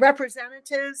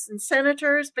representatives and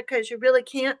senators because you really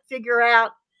can't figure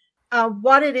out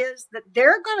what it is that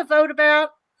they're going to vote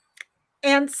about.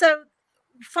 And so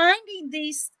finding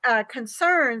these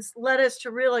concerns led us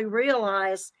to really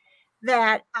realize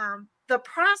that the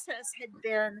process had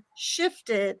been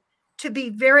shifted to be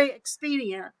very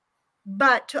expedient,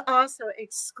 but to also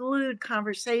exclude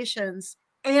conversations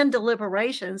and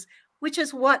deliberations, which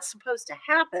is what's supposed to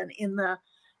happen in the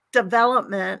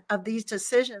development of these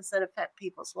decisions that affect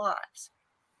people's lives.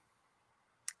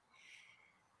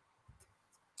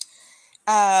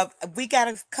 We got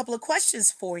a couple of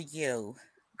questions for you.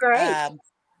 Great.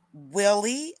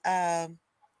 Willie,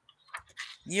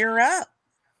 you're up.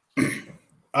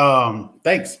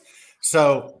 Thanks.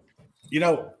 So, you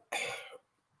know,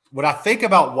 when I think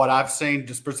about what I've seen,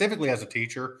 just specifically as a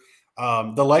teacher,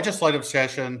 the legislative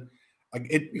session,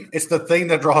 it's the thing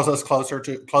that draws us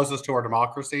closest to our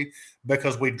democracy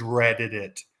because we dreaded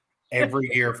it every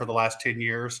year for the last 10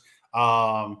 years.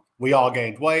 We all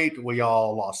gained weight. We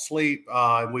all lost sleep.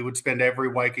 And we would spend every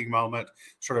waking moment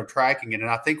sort of tracking it. And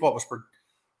I think what was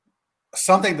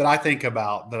something that I think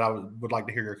about that I would like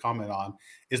to hear your comment on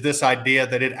is this idea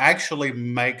that it actually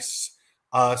makes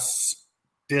us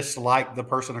dislike the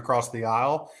person across the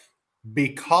aisle,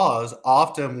 because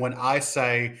often when I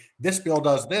say this bill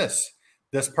does this,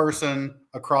 this person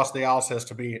across the aisle says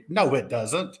to me, no, it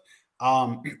doesn't.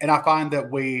 And I find that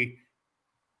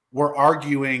we're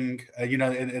arguing,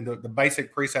 and the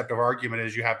basic precept of argument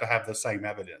is you have to have the same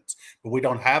evidence, but we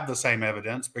don't have the same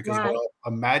evidence because we're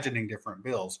imagining different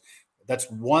bills.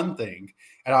 That's one thing.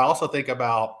 And I also think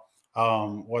about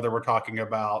whether we're talking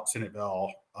about Senate Bill,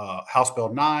 House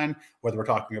Bill 9, whether we're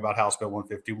talking about House Bill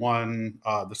 151,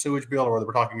 the sewage bill, or whether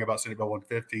we're talking about Senate Bill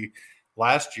 150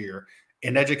 last year.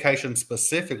 In education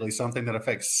specifically, something that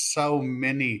affects so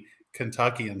many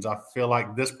Kentuckians, I feel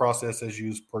like this process is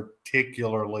used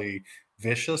particularly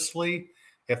viciously,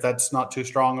 if that's not too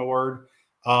strong a word.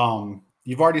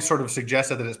 You've already sort of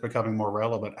suggested that it's becoming more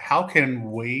relevant. How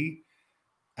can we,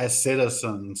 as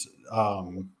citizens,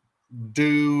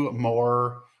 do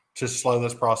more to slow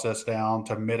this process down,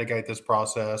 to mitigate this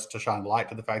process, to shine light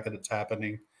to the fact that it's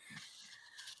happening?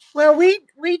 Well,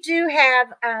 we do have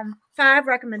 5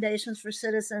 recommendations for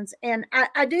citizens, and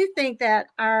I do think that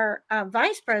our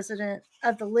vice president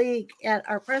of the league at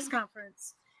our press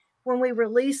conference, when we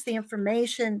released the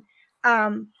information,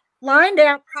 lined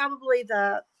out probably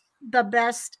the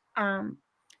best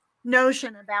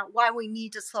notion about why we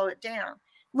need to slow it down.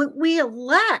 We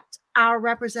elect our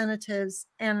representatives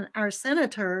and our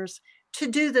senators to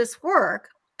do this work.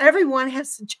 Everyone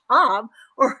has a job,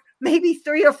 or maybe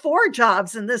 3 or 4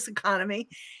 jobs in this economy.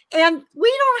 And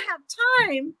we don't have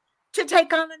time to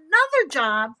take on another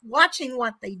job watching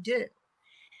what they do.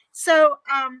 So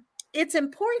it's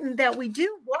important that we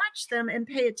do watch them and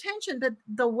pay attention. But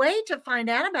the way to find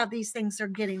out about these things are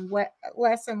getting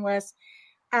less and less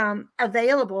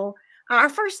available. Our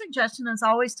first suggestion is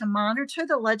always to monitor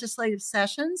the legislative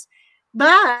sessions.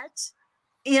 But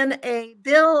in a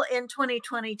bill in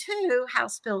 2022,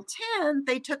 House Bill 10,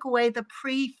 they took away the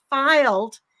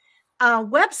pre-filed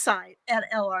website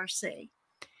at LRC.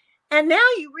 And now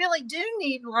you really do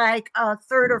need like a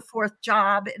 3rd or 4th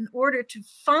job in order to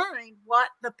find what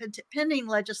the pending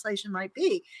legislation might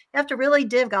be. You have to really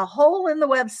dig a hole in the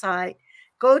website,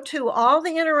 go to all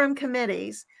the interim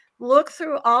committees, look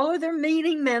through all of their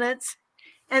meeting minutes,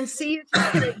 and see if you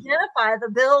can identify the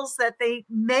bills that they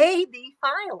may be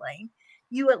filing.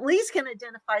 You at least can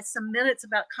identify some minutes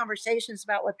about conversations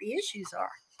about what the issues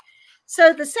are.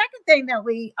 So the second thing that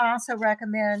we also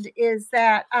recommend is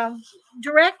that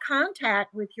direct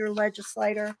contact with your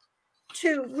legislator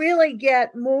to really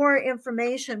get more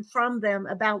information from them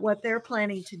about what they're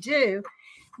planning to do.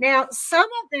 Now, some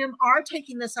of them are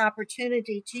taking this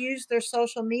opportunity to use their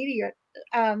social media,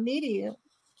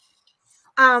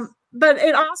 but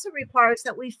it also requires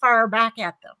that we fire back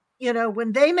at them. You know,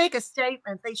 when they make a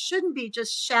statement, they shouldn't be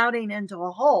just shouting into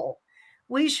a hole.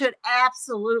 We should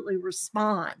absolutely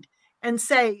respond and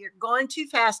say, you're going too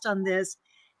fast on this.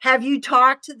 Have you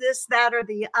talked to this, that, or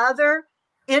the other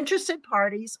interested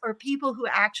parties or people who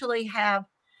actually have,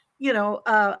 you know,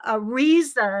 a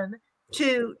reason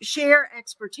to share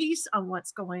expertise on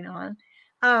what's going on?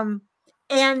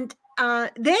 Then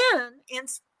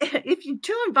if you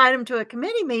do invite them to a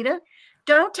committee meeting,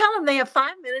 don't tell them they have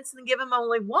 5 minutes and give them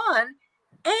only 1.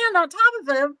 And on top of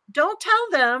them, don't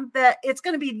tell them that it's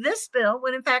going to be this bill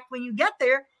when in fact, when you get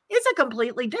there, it's a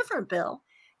completely different bill.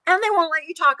 And they won't let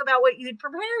you talk about what you'd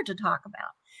prepared to talk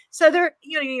about. So they're,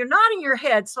 you know, you're nodding your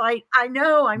head. So I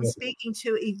know I'm speaking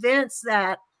to events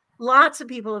that lots of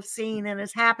people have seen and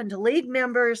has happened to league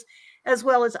members as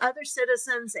well as other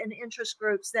citizens and interest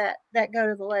groups that go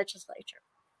to the legislature.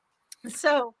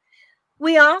 So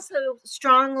we also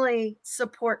strongly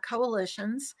support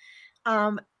coalitions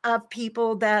of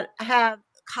people that have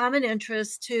common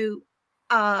interests to,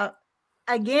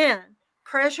 again,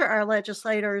 pressure our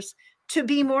legislators to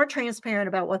be more transparent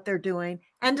about what they're doing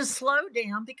and to slow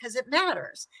down because it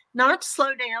matters, not to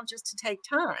slow down just to take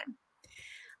time.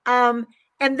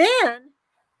 And then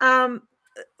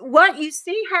what you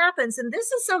see happens, and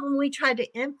this is something we tried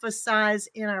to emphasize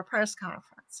in our press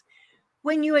conference,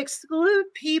 when you exclude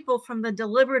people from the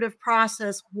deliberative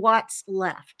process, what's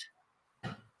left?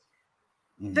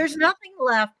 There's nothing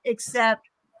left except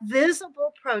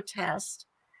visible protest,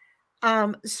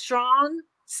 strong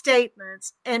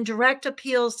statements, and direct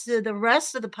appeals to the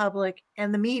rest of the public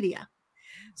and the media.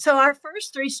 So our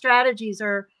first 3 strategies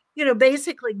are, you know,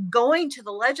 basically going to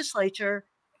the legislature,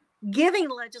 giving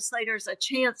legislators a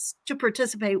chance to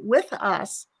participate with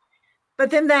us. But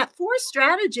then that 4th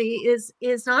strategy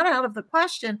is not out of the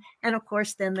question. And of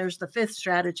course, then there's the 5th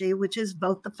strategy, which is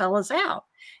vote the fellas out.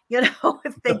 You know,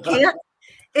 if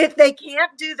they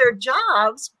can't do their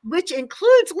jobs, which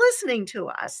includes listening to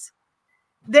us,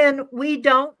 then we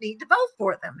don't need to vote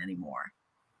for them anymore.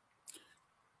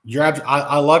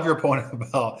 I love your point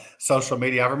about social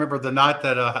media. I remember the night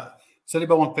that Senate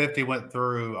Bill 150 went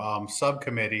through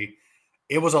subcommittee.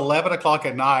 It was 11 o'clock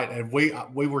at night, and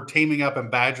we were teaming up and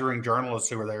badgering journalists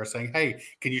who were there saying, hey,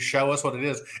 can you show us what it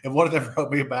is? And one of them wrote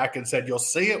me back and said, you'll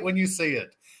see it when you see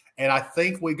it. And I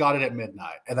think we got it at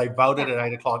midnight, and they voted at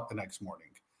 8 o'clock the next morning.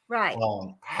 Right.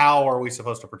 How are we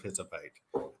supposed to participate?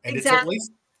 And exactly. It's at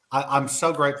least I'm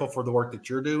so grateful for the work that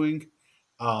you're doing.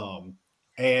 And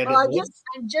I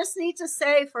just need to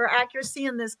say, for accuracy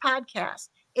in this podcast,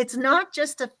 it's not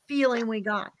just a feeling we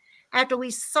got. After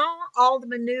we saw all the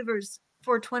maneuvers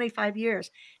for 25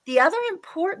 years. The other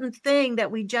important thing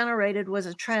that we generated was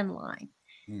a trend line.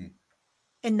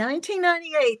 In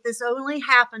 1998, this only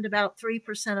happened about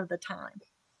 3% of the time.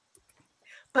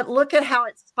 But look at how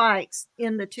it spikes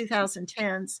in the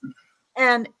 2010s.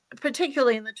 And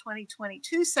particularly in the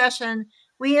 2022 session,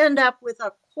 we end up with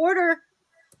a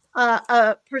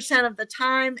 0.25% of the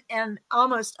time and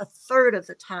almost a third of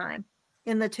the time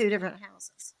in the two different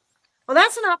houses. Well,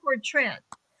 that's an upward trend.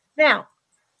 Now,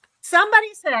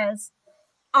 somebody says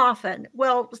often,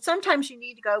 well, sometimes you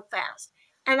need to go fast.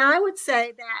 And I would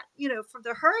say that, you know, for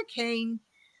the hurricane,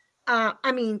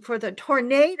 for the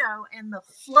tornado and the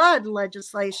flood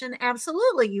legislation,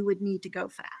 absolutely you would need to go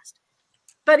fast.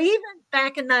 But even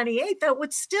back in 98, that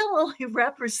would still only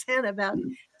represent about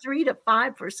 3 to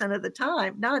 5% of the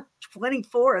time, not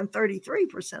 24 and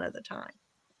 33% of the time.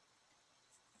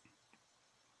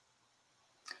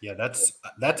 Yeah, that's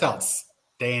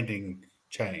outstanding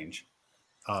change,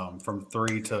 from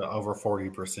 3 to over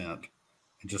 40%.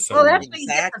 Just so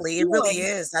exactly, it really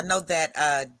is. I know that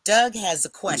Doug has a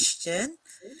question.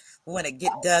 We want to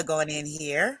get Doug on in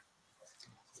here.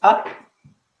 I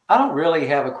don't really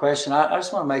have a question. I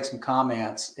just want to make some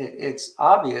comments. It's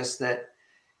obvious that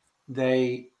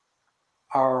they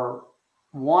are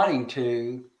wanting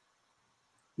to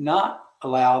not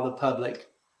allow the public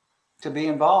to be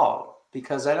involved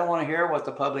because they don't want to hear what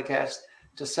the public has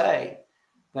to say.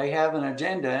 They have an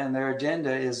agenda, and their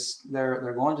agenda is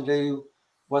they're going to do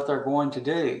what they're going to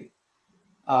do.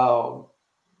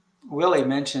 Willie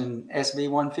mentioned SB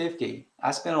 150.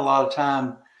 I spent a lot of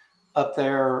time up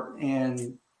there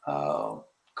in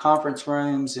conference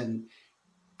rooms and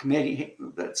committee.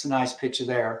 That's a nice picture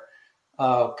there.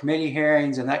 Committee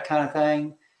hearings and that kind of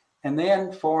thing. And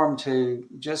then for them to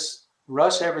just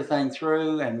rush everything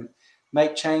through and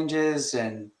make changes,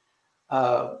 and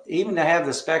even to have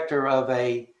the specter of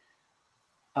a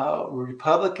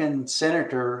Republican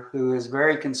senator who is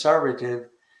very conservative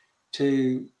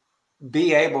to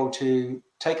be able to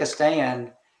take a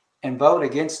stand and vote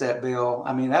against that bill.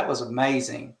 I mean, that was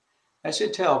amazing. That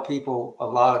should tell people a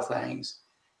lot of things.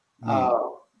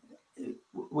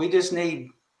 We just need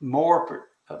more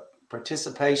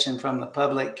participation from the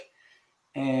public,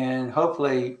 and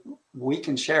hopefully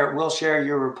we'll share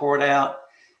your report out,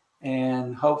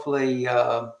 and hopefully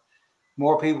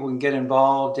more people can get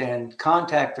involved and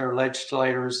contact their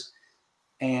legislators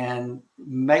and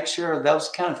make sure those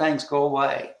kind of things go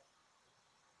away.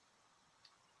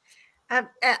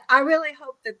 I really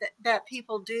hope that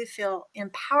people do feel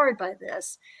empowered by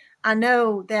this. I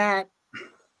know that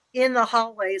in the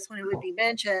hallways, when it would be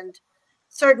mentioned,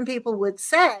 certain people would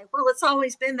say, well, it's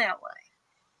always been that way.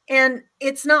 And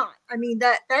it's not. I mean,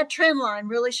 that trend line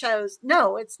really shows,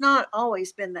 no, it's not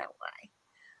always been that way.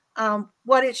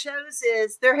 What it shows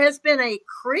is there has been a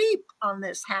creep on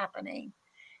this happening.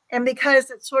 And because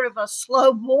it's sort of a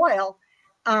slow boil,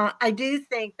 I do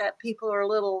think that people are a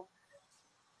little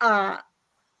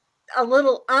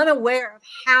unaware of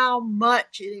how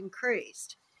much it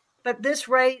increased. But this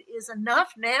rate is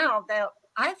enough now that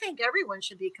I think everyone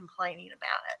should be complaining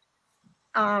about it.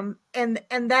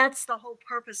 And that's the whole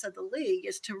purpose of the league,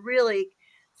 is to really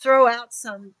throw out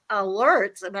some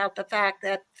alerts about the fact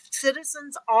that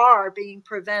citizens are being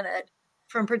prevented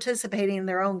from participating in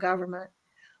their own government.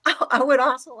 I would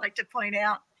also like to point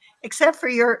out, except for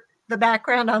the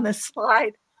background on this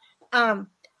slide,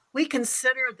 we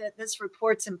consider that this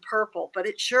report's in purple, but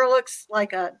it sure looks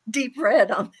like a deep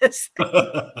red on this thing.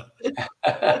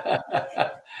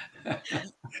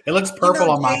 It looks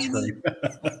purple on my screen.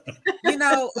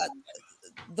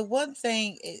 The one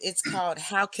thing, it's called,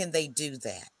 how can they do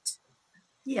that?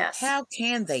 Yes. How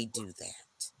can they do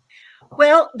that?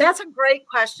 Well, that's a great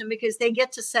question, because they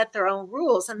get to set their own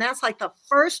rules. And that's like the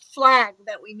first flag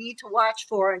that we need to watch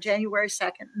for on January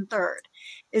 2nd and 3rd,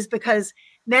 is because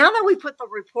now that we put the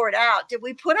report out, did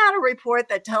we put out a report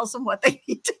that tells them what they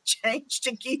need to change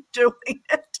to keep doing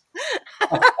it?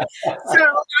 So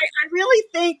I really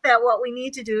think that what we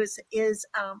need to do is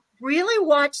really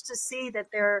watch to see that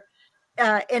they're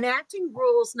enacting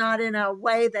rules not in a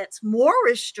way that's more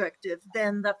restrictive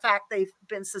than the fact they've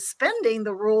been suspending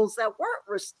the rules that weren't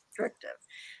restrictive.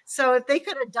 So if they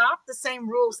could adopt the same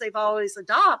rules they've always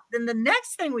adopted, then the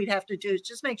next thing we'd have to do is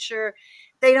just make sure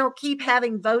they don't keep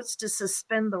having votes to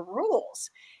suspend the rules.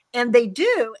 And they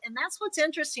do. And that's what's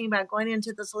interesting about going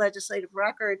into this legislative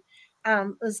record.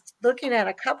 Was looking at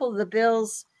a couple of the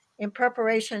bills in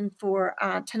preparation for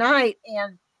tonight.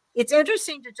 And it's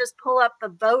interesting to just pull up the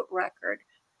vote record,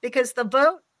 because the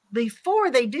vote before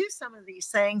they do some of these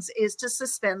things is to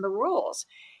suspend the rules.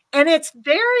 And it's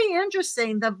very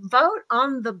interesting. The vote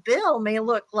on the bill may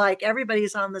look like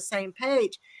everybody's on the same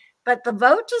page, but the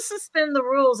vote to suspend the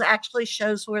rules actually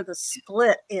shows where the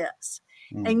split is.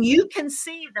 And you can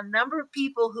see the number of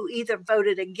people who either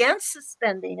voted against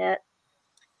suspending it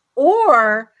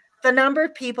or the number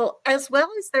of people, as well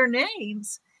as their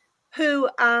names, who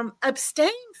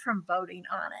abstained from voting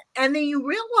on it. And then you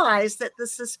realize that the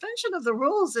suspension of the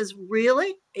rules is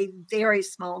really a very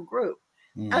small group.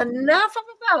 Enough of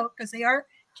a vote, because they are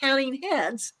counting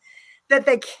heads, that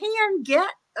they can get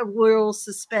a rule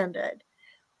suspended.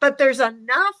 But there's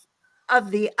enough of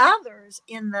the others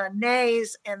in the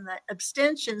nays and the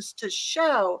abstentions to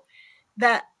show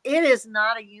that it is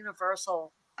not a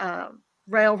universal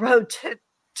railroad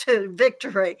to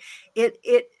victory.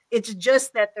 It's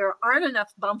just that there aren't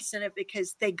enough bumps in it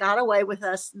because they got away with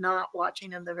us not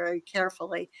watching them very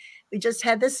carefully. We just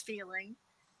had this feeling.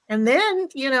 And then,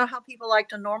 you know, how people like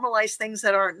to normalize things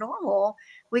that aren't normal.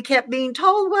 We kept being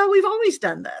told, well, we've always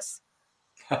done this.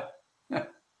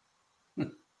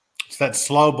 It's that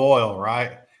slow boil,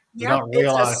 right? You don't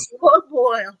realize. It's a slow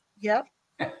boil. Yep.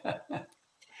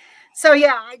 So,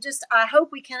 yeah, I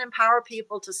hope we can empower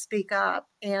people to speak up.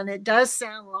 And it does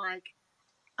sound like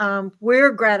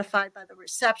we're gratified by the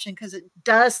reception, because it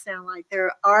does sound like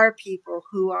there are people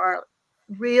who are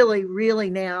really, really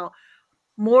now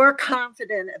more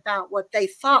confident about what they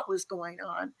thought was going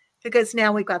on, because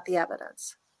now we've got the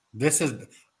evidence.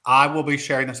 I will be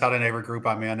sharing this out in every group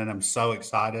I'm in, and I'm so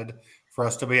excited for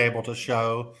us to be able to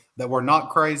show that we're not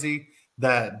crazy,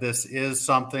 that this is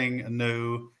something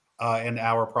new in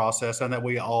our process, and that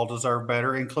we all deserve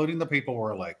better, including the people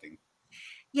we're electing.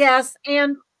 Yes,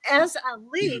 and as a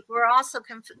league, we're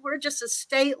just a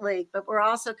state league, but we're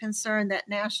also concerned that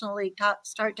National League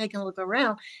start taking a look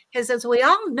around, because as we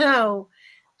all know,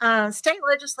 state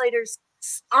legislators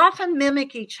often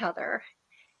mimic each other.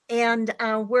 And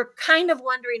we're kind of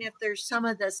wondering if there's some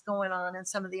of this going on in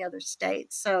some of the other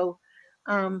states. So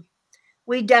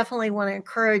we definitely want to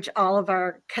encourage all of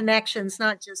our connections,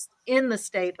 not just in the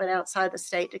state, but outside the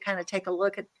state, to kind of take a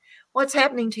look at what's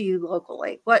happening to you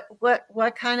locally.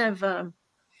 What kind of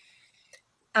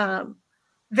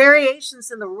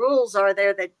variations in the rules are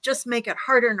there that just make it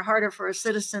harder and harder for a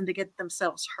citizen to get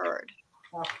themselves heard?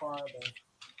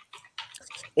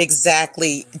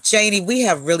 Exactly. Janie, we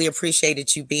have really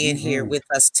appreciated you being here with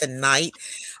us tonight.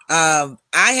 I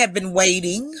have been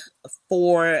waiting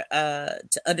for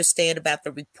to understand about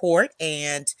the report,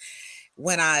 and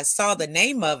when I saw the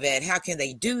name of it, how can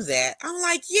they do that? I'm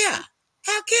like, yeah,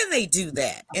 how can they do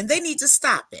that? And they need to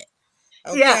stop it.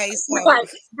 Okay, yeah, so,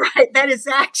 right. That is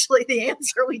actually the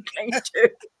answer we came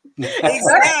to.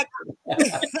 Exactly.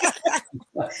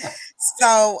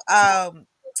 So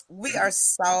we are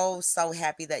so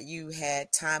happy that you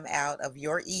had time out of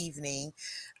your evening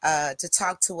to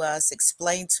talk to us,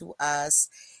 explain to us,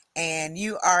 and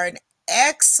you are an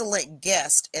excellent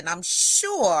guest, and I'm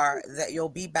sure that you'll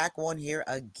be back on here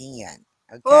again.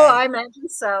 Okay? Oh, I imagine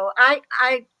so. I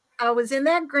was in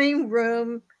that green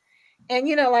room, and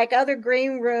you know, like other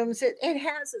green rooms, it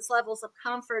has its levels of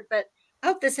comfort, but I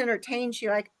hope this entertains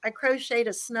you. I crocheted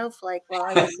a snowflake while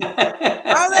I was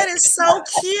Oh, that is so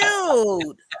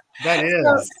cute. That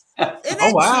is. Isn't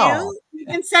that wow. cute? You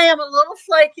can say I'm a little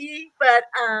flaky, but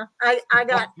I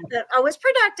was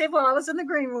productive while I was in the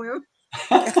green room.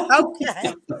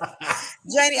 Okay.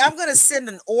 Janie, I'm going to send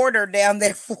an order down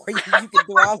there for you. You can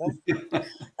do all of it.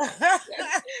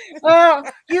 Well,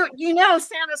 you know,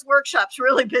 Santa's workshop's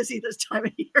really busy this time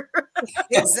of year.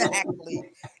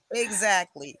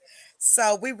 Exactly.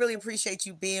 So we really appreciate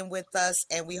you being with us,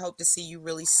 and we hope to see you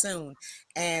really soon.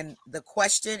 And the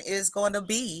question is going to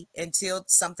be, until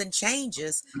something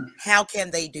changes, how can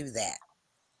they do that?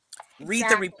 Read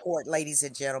the report, ladies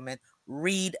and gentlemen.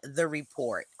 Read the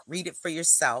report. Read it for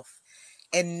yourself,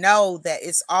 and know that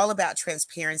it's all about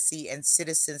transparency and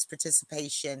citizens'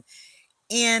 participation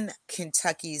in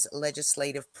Kentucky's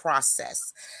legislative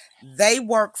process. They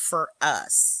work for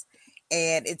us,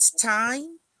 and it's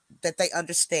time that they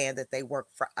understand that they work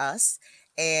for us,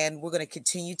 and we're going to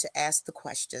continue to ask the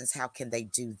questions. How can they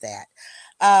do that?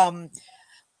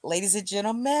 Ladies and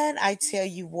gentlemen, I tell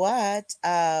you what,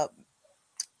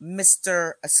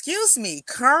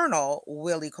 Colonel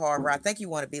Willie Carver. I think you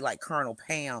want to be like Colonel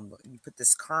Pam. You put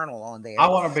this Colonel on there. I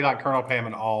want to be like Colonel Pam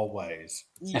in all ways.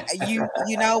 You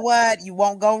know what? You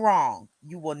won't go wrong.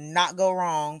 You will not go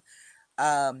wrong.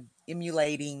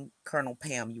 Emulating Colonel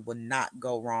Pam, you will not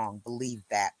go wrong. Believe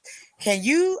that. Can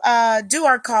you do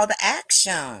our call to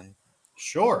action?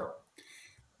 Sure.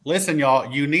 Listen,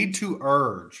 y'all, you need to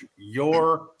urge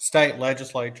your state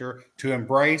legislature to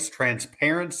embrace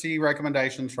transparency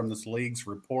recommendations from this league's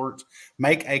report.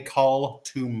 Make a call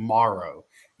tomorrow.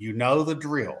 You know the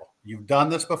drill. You've done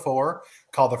this before.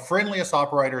 Call the friendliest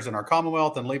operators in our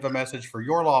Commonwealth and leave a message for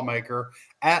your lawmaker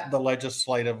at the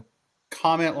legislative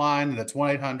comment line. That's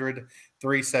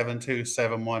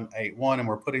 1-800-372-7181. And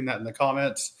we're putting that in the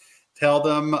comments. Tell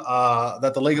them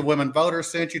that the League of Women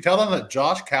Voters sent you. Tell them that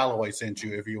Josh Calloway sent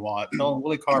you if you want. Tell them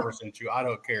Willie Carver sent you. I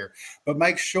don't care. But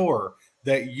make sure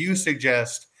that you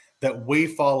suggest that we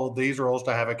follow these rules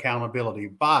to have accountability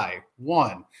by,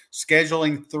 1,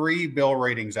 scheduling 3 bill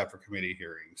readings after committee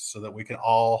hearings so that we can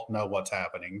all know what's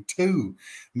happening. 2,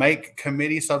 make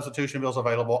committee substitution bills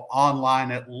available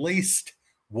online at least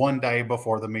 1 day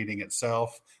before the meeting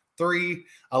itself. 3,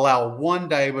 allow 1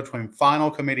 day between final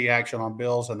committee action on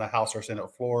bills and the House or Senate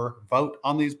floor vote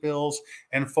on these bills.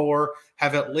 And 4,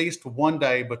 have at least 1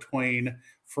 day between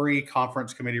free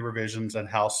conference committee revisions and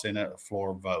House Senate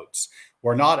floor votes.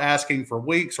 We're not asking for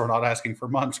weeks. We're not asking for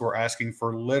months. We're asking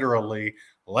for literally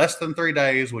less than 3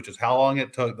 days, which is how long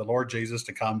it took the Lord Jesus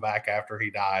to come back after he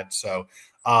died. So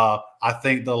I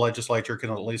think the legislature can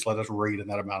at least let us read in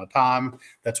that amount of time.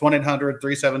 That's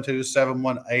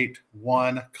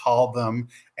 1-800-372-7181. Call them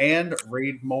and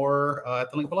read more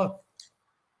at the link below.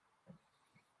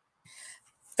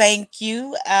 Thank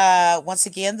you. Once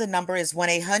again, the number is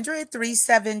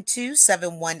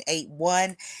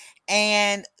 1-800-372-7181.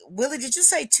 And Willie, did you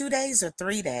say 2 days or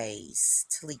 3 days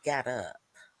till he got up?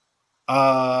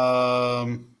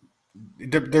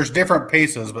 There's different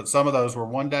pieces, but some of those were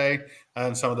 1 day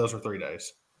and some of those were 3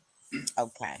 days.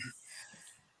 Okay.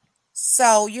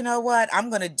 So, you know what? I'm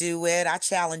going to do it. I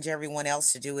challenge everyone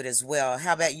else to do it as well.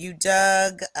 How about you,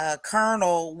 Doug,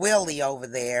 Colonel Willie over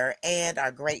there, and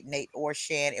our great Nate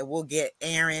Orshan, and we'll get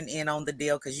Aaron in on the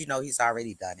deal because, you know, he's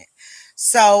already done it.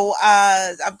 So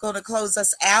I'm going to close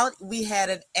us out. We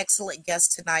had an excellent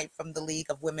guest tonight from the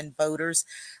League of Women Voters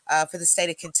for the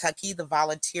state of Kentucky, the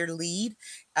volunteer lead,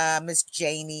 Miss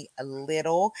Janie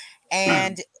Little.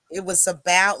 And it was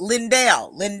about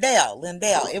Lindell.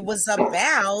 It was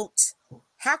about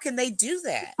how can they do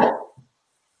that?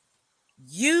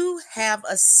 You have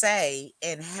a say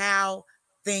in how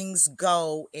things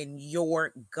go in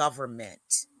your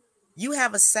government. You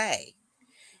have a say.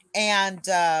 And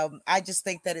I just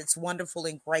think that it's wonderful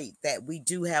and great that we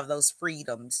do have those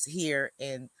freedoms here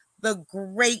in the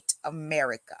great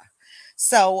America.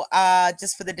 So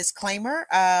just for the disclaimer,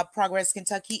 Progress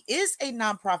Kentucky is a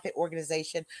nonprofit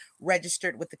organization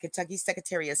registered with the Kentucky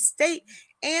Secretary of State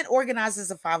and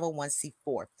organizes a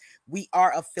 501c4. We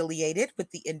are affiliated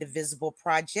with the Indivisible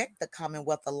Project, the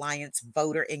Commonwealth Alliance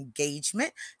Voter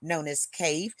Engagement, known as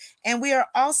CAVE, and we are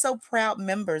also proud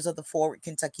members of the Forward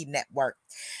Kentucky Network.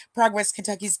 Progress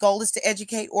Kentucky's goal is to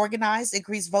educate, organize,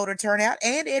 increase voter turnout,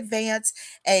 and advance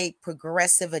a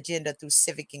progressive agenda through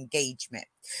civic engagement.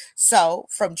 So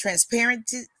from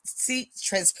transparency to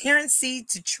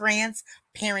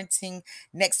transparenting,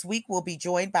 next week we'll be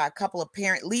joined by a couple of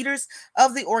parent leaders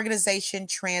of the organization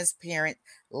Transparent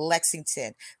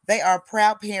Lexington. They are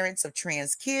proud parents of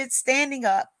trans kids standing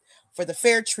up for the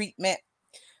fair treatment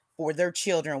for their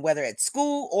children, whether at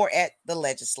school or at the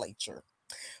legislature.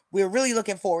 We're really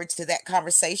looking forward to that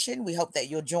conversation. We hope that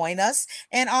you'll join us.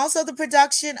 And also the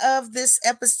production of this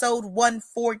episode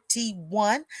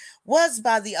 141 was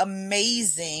by the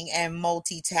amazing and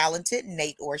multi-talented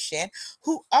Nate Orshan,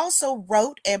 who also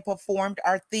wrote and performed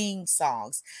our theme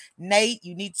songs. Nate,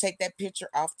 you need to take that picture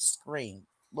off the screen.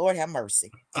 Lord have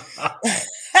mercy.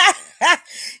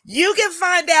 You can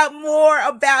find out more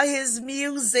about his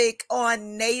music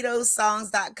on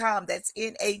natosongs.com. That's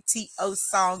NATO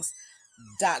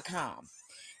songs.com.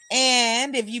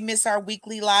 And if you miss our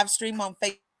weekly live stream on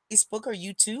Facebook or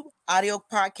YouTube, audio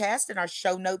podcast and our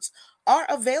show notes are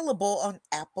available on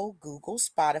Apple, Google,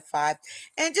 Spotify,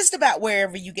 and just about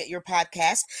wherever you get your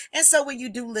podcast. And so when you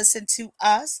do listen to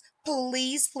us,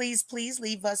 please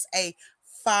leave us a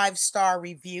 5-star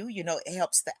review. You know, it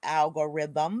helps the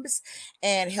algorithms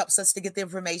and helps us to get the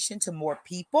information to more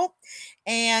people.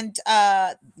 And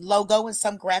logo and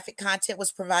some graphic content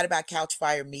was provided by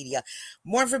Couchfire Media.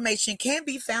 More information can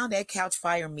be found at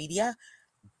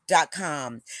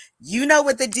couchfiremedia.com. You know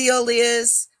what the deal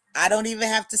is. I don't even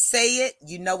have to say it.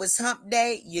 You know it's hump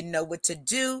day. You know what to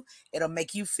do. It'll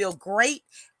make you feel great.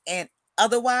 And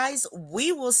otherwise,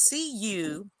 we will see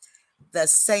you the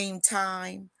same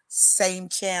time, same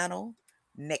channel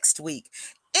next week.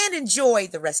 And enjoy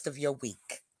the rest of your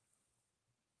week.